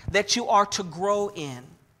 that you are to grow in.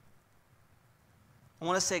 I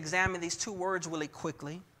want us to examine these two words really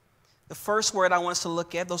quickly. The first word I want us to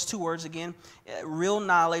look at, those two words again, real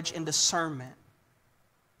knowledge and discernment.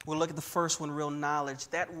 We'll look at the first one, real knowledge.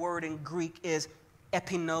 That word in Greek is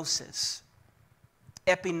epinosis.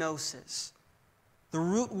 Epinosis. The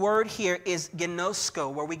root word here is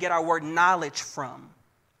gnosko, where we get our word knowledge from.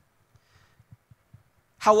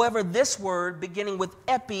 However, this word, beginning with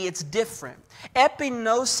epi, it's different.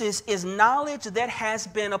 Epinosis is knowledge that has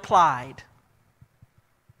been applied.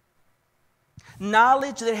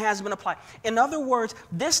 knowledge that has been applied. In other words,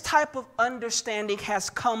 this type of understanding has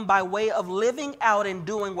come by way of living out and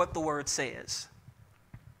doing what the Word says.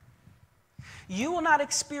 You will not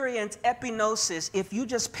experience epinosis if you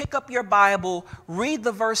just pick up your Bible, read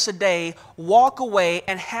the verse a day, walk away,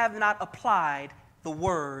 and have not applied the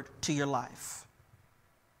Word to your life.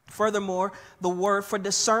 Furthermore, the word for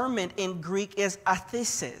discernment in Greek is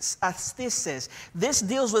asthesis. This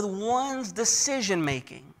deals with one's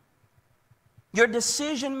decision-making. Your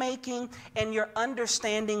decision-making and your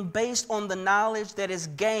understanding based on the knowledge that is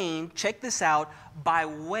gained, check this out, by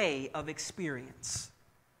way of experience.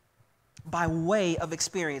 By way of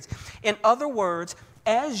experience. In other words,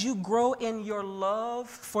 as you grow in your love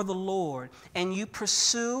for the Lord and you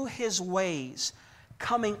pursue His ways,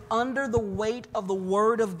 coming under the weight of the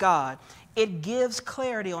Word of God, it gives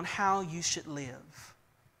clarity on how you should live.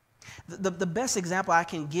 The best example I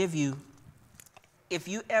can give you, if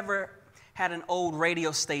you ever had an old radio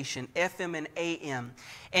station, FM and AM,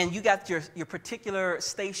 and you got your particular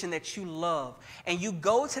station that you love, and you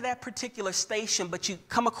go to that particular station, but you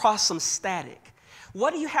come across some static.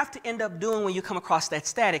 What do you have to end up doing when you come across that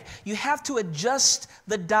static? You have to adjust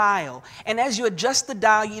the dial. And as you adjust the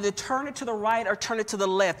dial, you either turn it to the right or turn it to the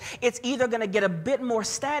left. It's either going to get a bit more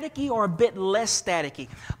staticky or a bit less staticky.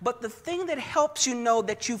 But the thing that helps you know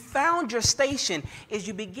that you found your station is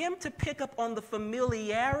you begin to pick up on the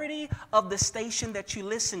familiarity of the station that you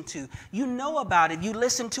listen to. You know about it. You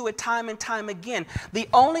listen to it time and time again. The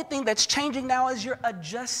only thing that's changing now is you're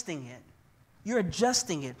adjusting it. You're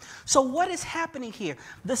adjusting it. So what is happening here?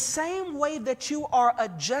 The same way that you are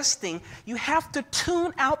adjusting, you have to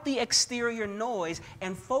tune out the exterior noise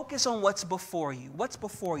and focus on what's before you. What's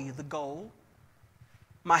before you? The goal,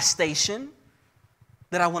 my station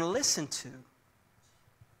that I want to listen to.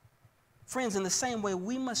 Friends, in the same way,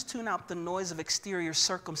 we must tune out the noise of exterior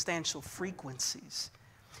circumstantial frequencies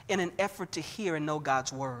in an effort to hear and know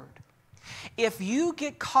God's Word. If you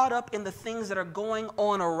get caught up in the things that are going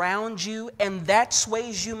on around you and that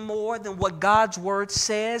sways you more than what God's Word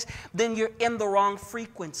says, then you're in the wrong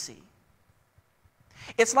frequency.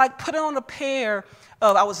 It's like putting on a pair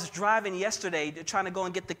of, I was driving yesterday trying to go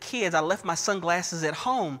and get the kids. I left my sunglasses at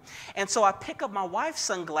home. And so I pick up my wife's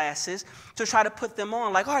sunglasses to try to put them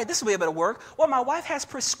on. Like, all right, this will be able to work. Well, my wife has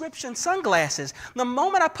prescription sunglasses. The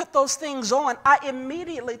moment I put those things on, I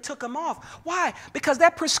immediately took them off. Why? Because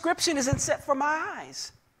that prescription isn't set for my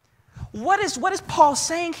eyes. What is Paul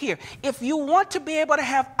saying here? If you want to be able to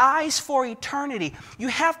have eyes for eternity, you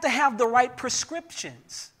have to have the right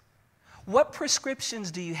prescriptions. What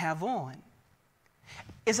prescriptions do you have on?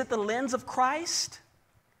 Is it the lens of Christ?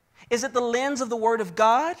 Is it the lens of the Word of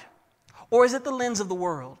God? Or is it the lens of the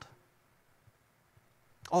world?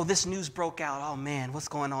 Oh, this news broke out. Oh, man, what's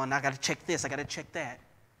going on? I got to check this. I got to check that.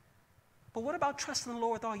 But what about trusting the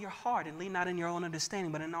Lord with all your heart and lean not in your own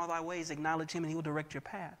understanding, but in all thy ways acknowledge Him and He will direct your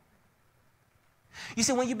path? You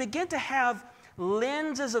see, when you begin to have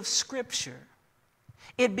lenses of Scripture,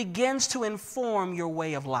 it begins to inform your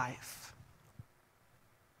way of life.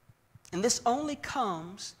 And this only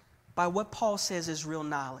comes by what Paul says is real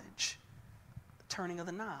knowledge, the turning of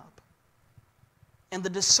the knob, and the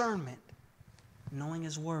discernment, knowing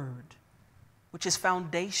His Word, which is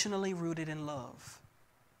foundationally rooted in love.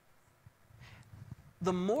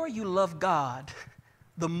 The more you love God,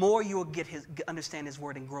 the more you will understand His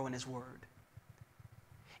Word and grow in His Word.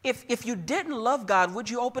 If you didn't love God, would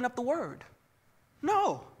you open up the Word?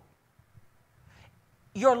 No.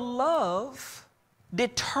 Your love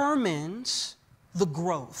determines the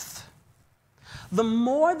growth. The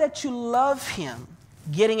more that you love Him,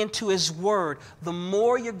 getting into His Word, the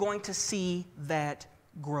more you're going to see that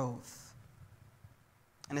growth.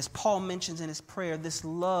 And as Paul mentions in his prayer, this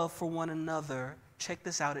love for one another, check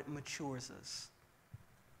this out, it matures us.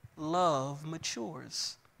 Love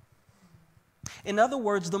matures. In other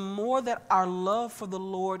words, the more that our love for the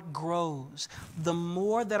Lord grows, the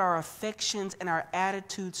more that our affections and our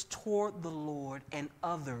attitudes toward the Lord and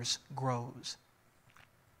others grows.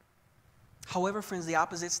 However, friends, the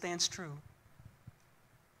opposite stands true.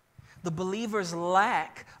 The believer's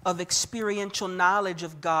lack of experiential knowledge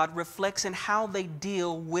of God reflects in how they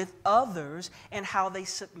deal with others and how they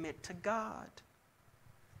submit to God.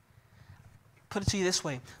 Put it to you this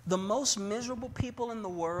way. The most miserable people in the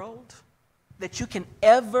world that you can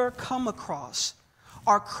ever come across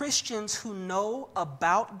are Christians who know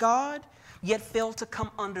about God, yet fail to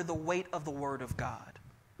come under the weight of the Word of God.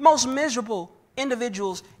 Most miserable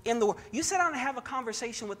individuals in the world. You sit down and have a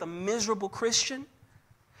conversation with a miserable Christian,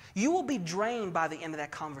 you will be drained by the end of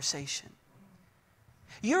that conversation.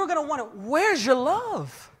 You're going to wonder, where's your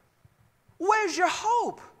love? Where's your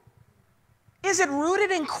hope? Is it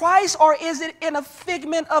rooted in Christ, or is it in a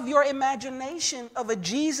figment of your imagination of a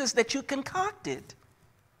Jesus that you concocted?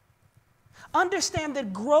 Understand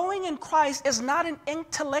that growing in Christ is not an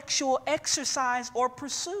intellectual exercise or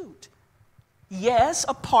pursuit. Yes,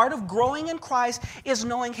 a part of growing in Christ is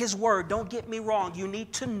knowing His Word. Don't get me wrong. You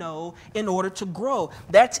need to know in order to grow.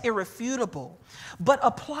 That's irrefutable. But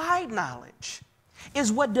applied knowledge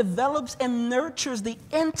is what develops and nurtures the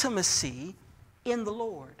intimacy in the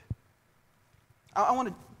Lord. I want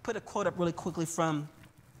to put a quote up really quickly from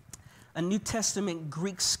a New Testament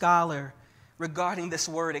Greek scholar regarding this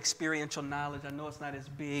word experiential knowledge. I know it's not as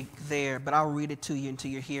big there, but I'll read it to you into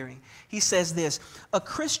your hearing. He says this: a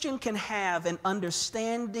Christian can have an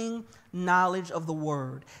understanding knowledge of the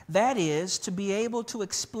word. That is, to be able to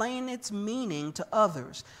explain its meaning to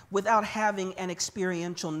others without having an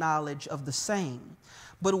experiential knowledge of the same.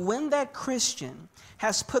 But when that Christian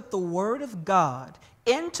has put the word of God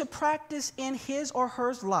into practice in his or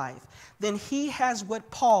her life, then he has what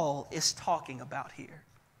Paul is talking about here.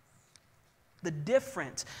 The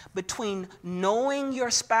difference between knowing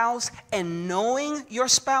your spouse and knowing your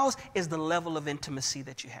spouse is the level of intimacy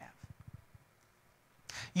that you have.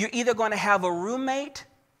 You're either going to have a roommate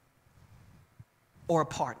or a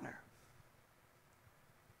partner.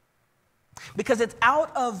 Because it's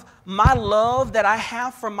out of my love that I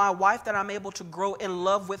have for my wife that I'm able to grow in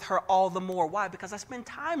love with her all the more. Why? Because I spend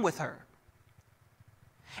time with her.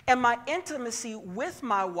 And my intimacy with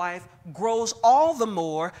my wife grows all the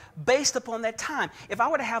more based upon that time. If I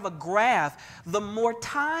were to have a graph, the more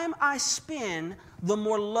time I spend, the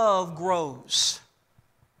more love grows.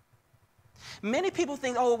 Many people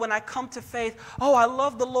think, oh, when I come to faith, oh, I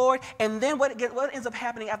love the Lord. And then what ends up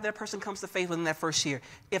happening after that person comes to faith within that first year,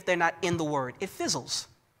 if they're not in the Word? It fizzles.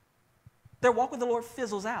 Their walk with the Lord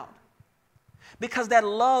fizzles out. Because that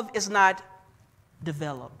love is not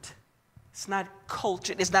developed. It's not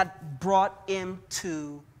cultured. It's not brought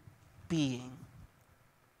into being.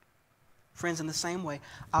 Friends, in the same way,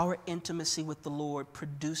 our intimacy with the Lord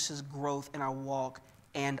produces growth in our walk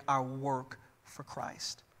and our work for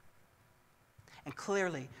Christ. And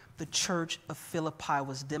clearly, the church of Philippi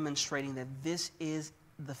was demonstrating that this is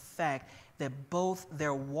the fact, that both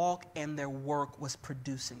their walk and their work was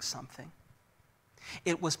producing something.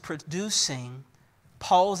 It was producing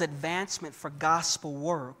Paul's advancement for gospel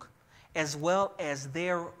work, as well as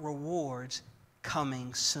their rewards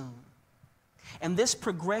coming soon. And this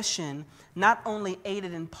progression not only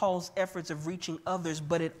aided in Paul's efforts of reaching others,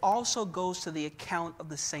 but it also goes to the account of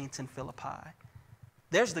the saints in Philippi.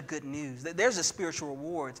 There's the good news. There's the spiritual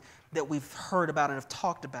rewards that we've heard about and have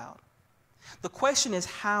talked about. The question is,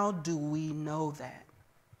 how do we know that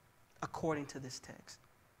according to this text?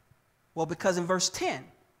 Well, because in verse 10,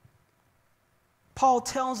 Paul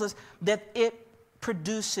tells us that it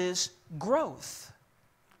produces growth.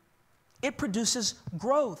 It produces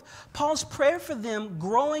growth. Paul's prayer for them,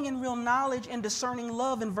 growing in real knowledge and discerning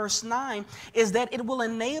love in verse 9, is that it will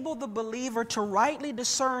enable the believer to rightly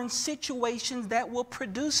discern situations that will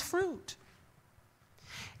produce fruit.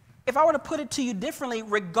 If I were to put it to you differently,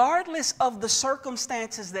 regardless of the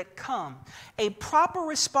circumstances that come, a proper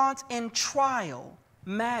response in trial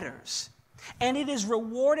matters, and it is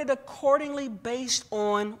rewarded accordingly based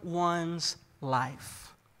on one's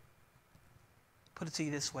life. Put it to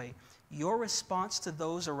you this way: your response to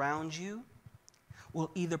those around you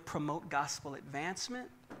will either promote gospel advancement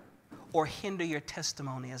or hinder your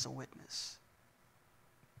testimony as a witness.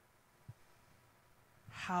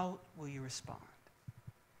 How will you respond?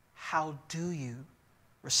 How do you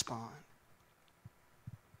respond?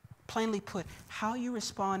 Plainly put, how you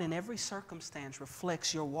respond in every circumstance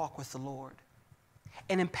reflects your walk with the Lord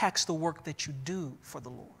and impacts the work that you do for the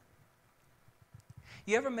Lord.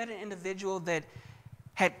 You ever met an individual that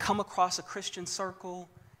had come across a Christian circle,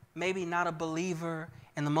 maybe not a believer,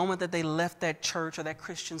 and the moment that they left that church or that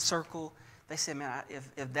Christian circle, they said, man,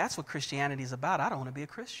 if that's what Christianity is about, I don't want to be a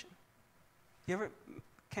Christian. You ever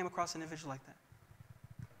came across an individual like that?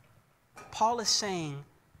 Paul is saying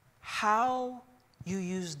how you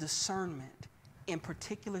use discernment in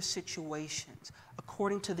particular situations,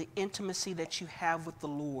 according to the intimacy that you have with the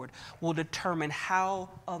Lord, will determine how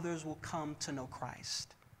others will come to know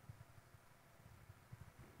Christ.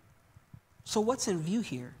 So what's in view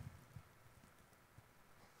here?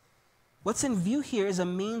 What's in view here is a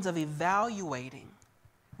means of evaluating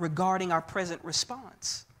regarding our present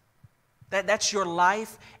response. That's your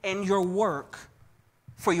life and your work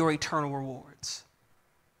for your eternal rewards.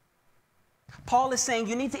 Paul is saying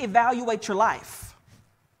you need to evaluate your life.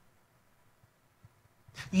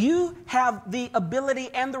 You have the ability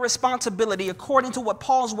and the responsibility, according to what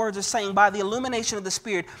Paul's words are saying, by the illumination of the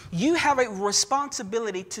Spirit, you have a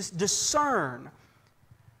responsibility to discern,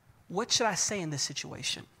 what should I say in this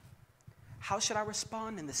situation? How should I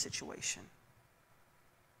respond in this situation?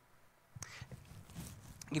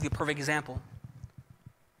 I'll give you a perfect example.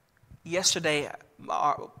 Yesterday,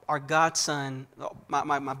 our godson,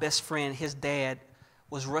 my best friend, his dad,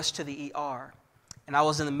 was rushed to the ER. And I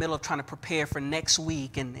was in the middle of trying to prepare for next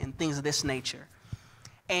week and things of this nature.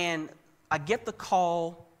 And I get the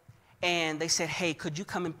call, and they said, hey, could you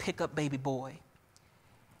come and pick up baby boy?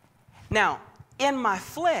 Now, in my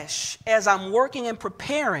flesh, as I'm working and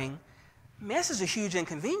preparing, man, this is a huge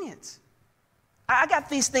inconvenience. I got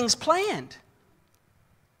these things planned.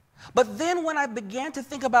 But then when I began to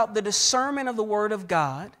think about the discernment of the Word of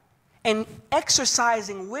God and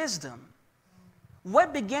exercising wisdom,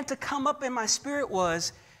 what began to come up in my spirit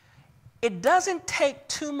was, it doesn't take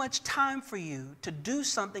too much time for you to do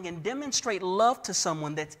something and demonstrate love to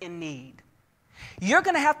someone that's in need. You're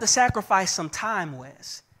going to have to sacrifice some time,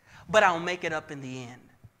 Wes, but I'll make it up in the end.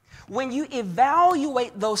 When you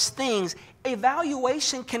evaluate those things,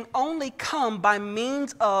 evaluation can only come by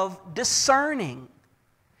means of discerning.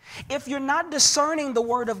 If you're not discerning the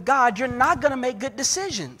Word of God, you're not going to make good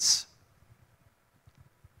decisions.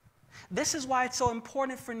 This is why it's so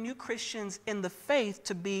important for new Christians in the faith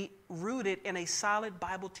to be rooted in a solid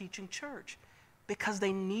Bible teaching church, because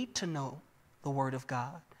they need to know the Word of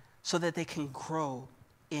God so that they can grow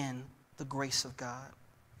in the grace of God.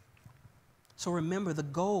 So remember, the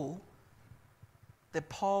goal that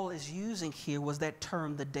Paul is using here was that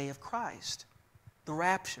term, the day of Christ, the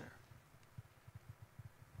rapture.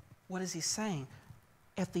 What is he saying?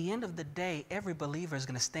 At the end of the day, every believer is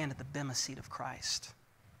going to stand at the bema seat of Christ.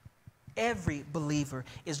 Every believer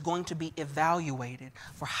is going to be evaluated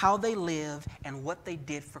for how they live and what they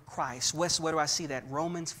did for Christ. Wes, where do I see that?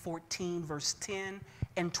 Romans 14, verse 10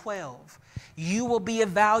 and 12. You will be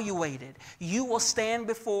evaluated. You will stand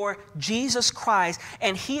before Jesus Christ,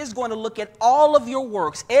 and He is going to look at all of your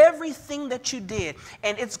works, everything that you did,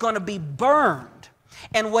 and it's going to be burned.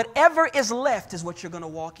 And whatever is left is what you're going to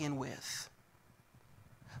walk in with.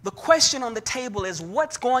 The question on the table is,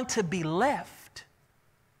 what's going to be left?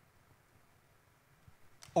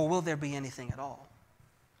 Or will there be anything at all?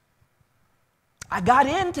 I got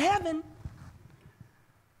into heaven,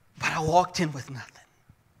 but I walked in with nothing.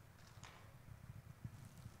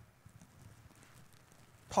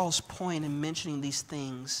 Paul's point in mentioning these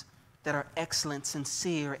things that are excellent,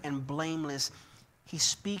 sincere, and blameless, he's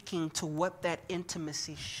speaking to what that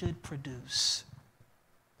intimacy should produce.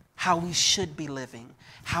 How we should be living,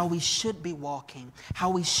 how we should be walking,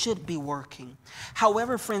 how we should be working.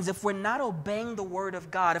 However, friends, if we're not obeying the Word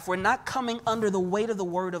of God, if we're not coming under the weight of the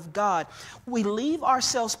Word of God, we leave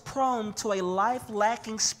ourselves prone to a life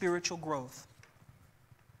lacking spiritual growth.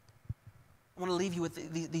 I want to leave you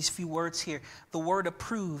with these few words here. The word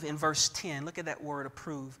approve in verse 10. Look at that word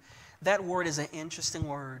approve. That word is an interesting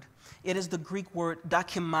word. It is the Greek word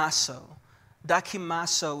dakimaso.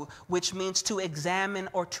 Dakimaso, which means to examine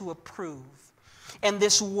or to approve. And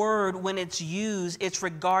this word, when it's used, it's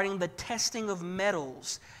regarding the testing of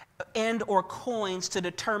metals and or coins to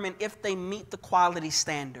determine if they meet the quality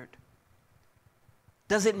standard.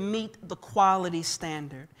 Does it meet the quality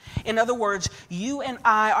standard? In other words, you and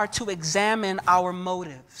I are to examine our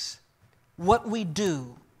motives, what we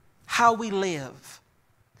do, how we live.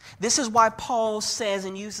 This is why Paul says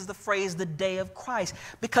and uses the phrase, the day of Christ,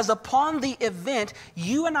 because upon the event,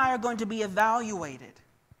 you and I are going to be evaluated.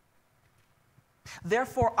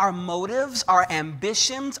 Therefore, our motives, our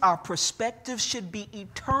ambitions, our perspectives should be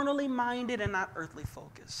eternally minded and not earthly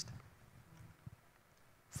focused.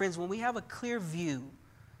 Friends, when we have a clear view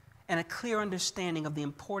and a clear understanding of the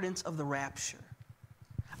importance of the rapture,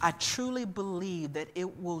 I truly believe that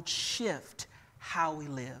it will shift how we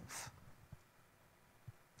live.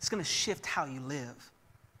 It's going to shift how you live.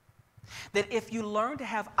 That if you learn to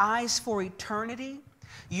have eyes for eternity,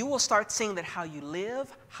 you will start seeing that how you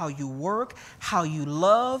live, how you work, how you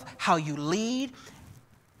love, how you lead,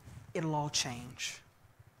 it'll all change.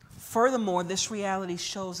 Furthermore, this reality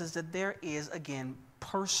shows us that there is, again,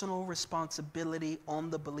 personal responsibility on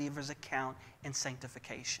the believer's account in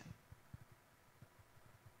sanctification.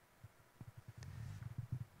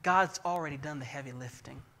 God's already done the heavy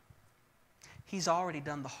lifting. He's already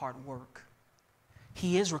done the hard work.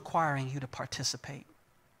 He is requiring you to participate.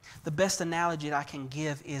 The best analogy that I can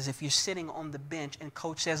give is if you're sitting on the bench and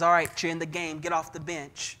coach says, all right, you're in the game, get off the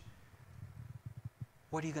bench.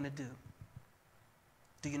 What are you going to do?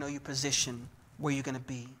 Do you know your position, where you're going to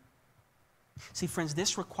be? See, friends,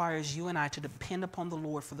 this requires you and I to depend upon the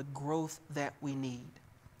Lord for the growth that we need.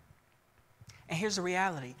 And here's the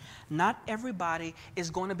reality. Not everybody is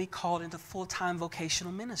going to be called into full-time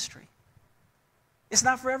vocational ministry. It's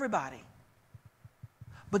not for everybody.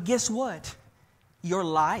 But guess what? Your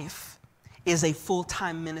life is a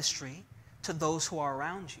full-time ministry to those who are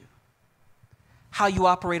around you. How you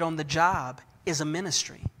operate on the job is a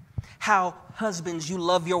ministry. How husbands, you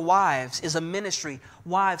love your wives is a ministry.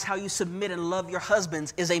 Wives, how you submit and love your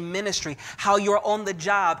husbands is a ministry. How you're on the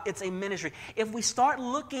job, it's a ministry. If we start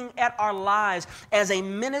looking at our lives as a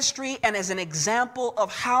ministry and as an example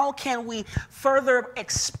of how can we further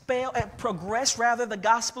progress the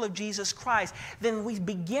gospel of Jesus Christ, then we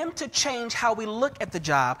begin to change how we look at the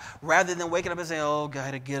job rather than waking up and saying, oh,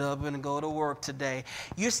 got to get up and go to work today.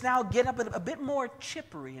 You now get up a bit more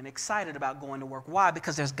chippery and excited about going to work. Why?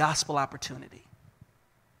 Because there's gospel opportunity.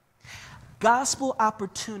 Gospel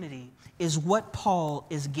opportunity is what Paul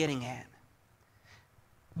is getting at.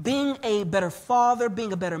 Being a better father,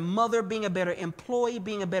 being a better mother, being a better employee,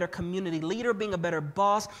 being a better community leader, being a better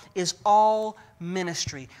boss is all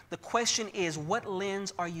ministry. The question is, what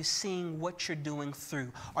lens are you seeing what you're doing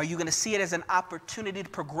through? Are you going to see it as an opportunity to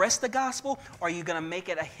progress the gospel, or are you going to make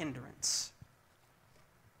it a hindrance?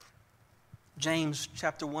 James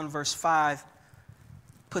chapter 1 verse 5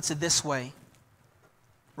 puts it this way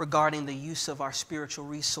regarding the use of our spiritual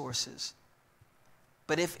resources.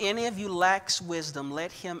 But if any of you lacks wisdom,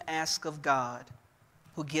 let him ask of God,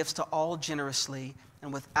 who gives to all generously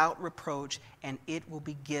and without reproach, and it will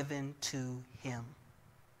be given to him.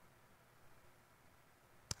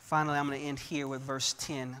 Finally, I'm going to end here with verse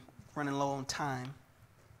 10, running low on time.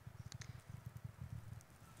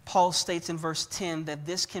 Paul states in verse 10 that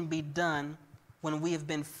this can be done when we have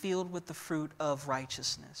been filled with the fruit of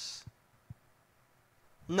righteousness.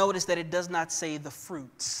 Notice that it does not say the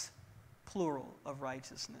fruits, plural, of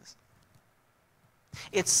righteousness.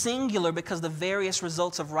 It's singular because the various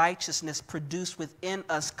results of righteousness produced within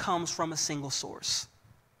us comes from a single source.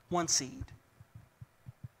 One seed.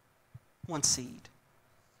 One seed.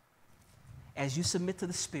 As you submit to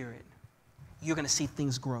the Spirit, you're going to see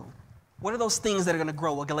things grow. What are those things that are going to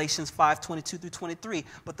grow? Well, Galatians 5:22-23.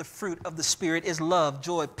 But the fruit of the Spirit is love,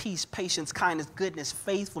 joy, peace, patience, kindness, goodness,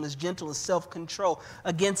 faithfulness, gentleness, self-control.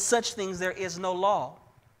 Against such things there is no law.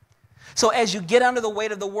 So as you get under the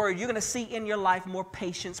weight of the word, you're going to see in your life more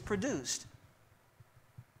patience produced.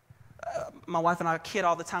 My wife and I kid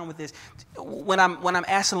all the time with this. When I'm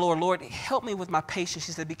asking the Lord, help me with my patience,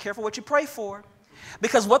 she said, be careful what you pray for.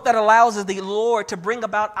 Because what that allows is the Lord to bring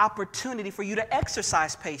about opportunity for you to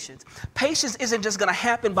exercise patience. Patience isn't just going to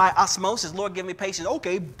happen by osmosis. Lord, give me patience.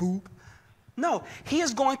 Okay, boop. No, he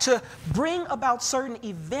is going to bring about certain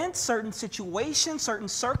events, certain situations, certain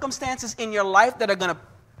circumstances in your life that are going to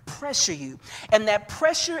pressure you. And that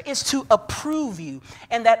pressure is to approve you.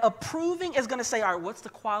 And that approving is going to say, all right, what's the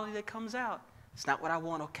quality that comes out? It's not what I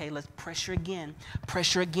want. Okay, let's pressure again,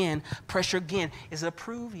 pressure again, pressure again. Is it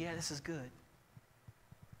approved? Yeah, this is good.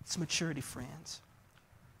 It's maturity, friends.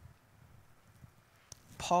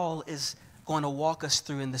 Paul is going to walk us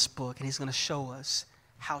through in this book, and he's going to show us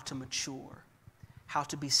how to mature, how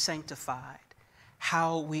to be sanctified,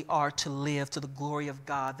 how we are to live to the glory of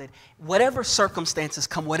God, that whatever circumstances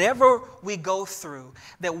come, whatever we go through,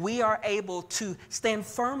 that we are able to stand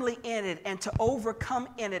firmly in it and to overcome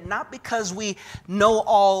in it, not because we know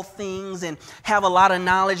all things and have a lot of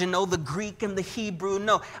knowledge and know the Greek and the Hebrew.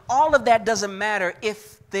 No, all of that doesn't matter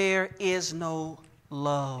if there is no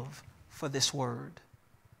love for this word.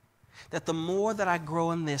 That the more that I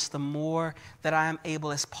grow in this, the more that I am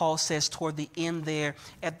able, as Paul says toward the end there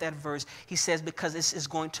at that verse, he says, because this is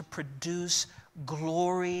going to produce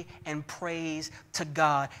glory and praise to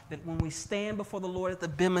God. That when we stand before the Lord at the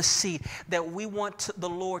Bema seat, that we want the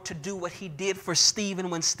Lord to do what he did for Stephen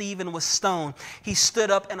when Stephen was stoned. He stood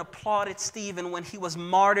up and applauded Stephen when he was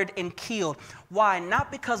martyred and killed. Why? Not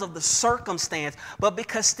because of the circumstance, but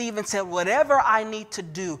because Stephen said, whatever I need to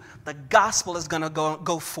do, the gospel is going to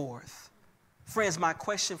go forth. Friends, my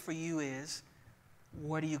question for you is,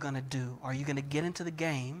 what are you going to do? Are you going to get into the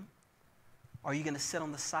game? Or are you going to sit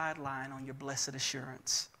on the sideline on your blessed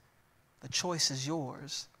assurance? The choice is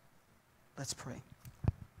yours. Let's pray.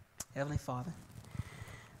 Heavenly Father,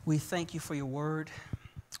 we thank you for your word.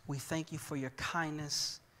 We thank you for your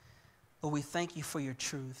kindness. Lord, we thank you for your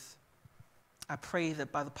truth. I pray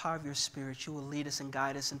that by the power of your Spirit, you will lead us and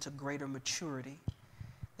guide us into greater maturity,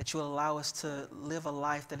 that you will allow us to live a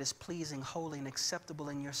life that is pleasing, holy, and acceptable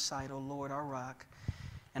in your sight, O Lord, our rock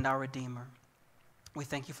and our Redeemer. We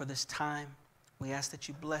thank you for this time. We ask that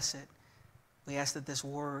you bless it. We ask that this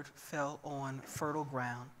word fell on fertile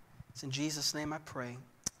ground It's in Jesus' name I pray.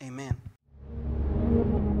 Amen.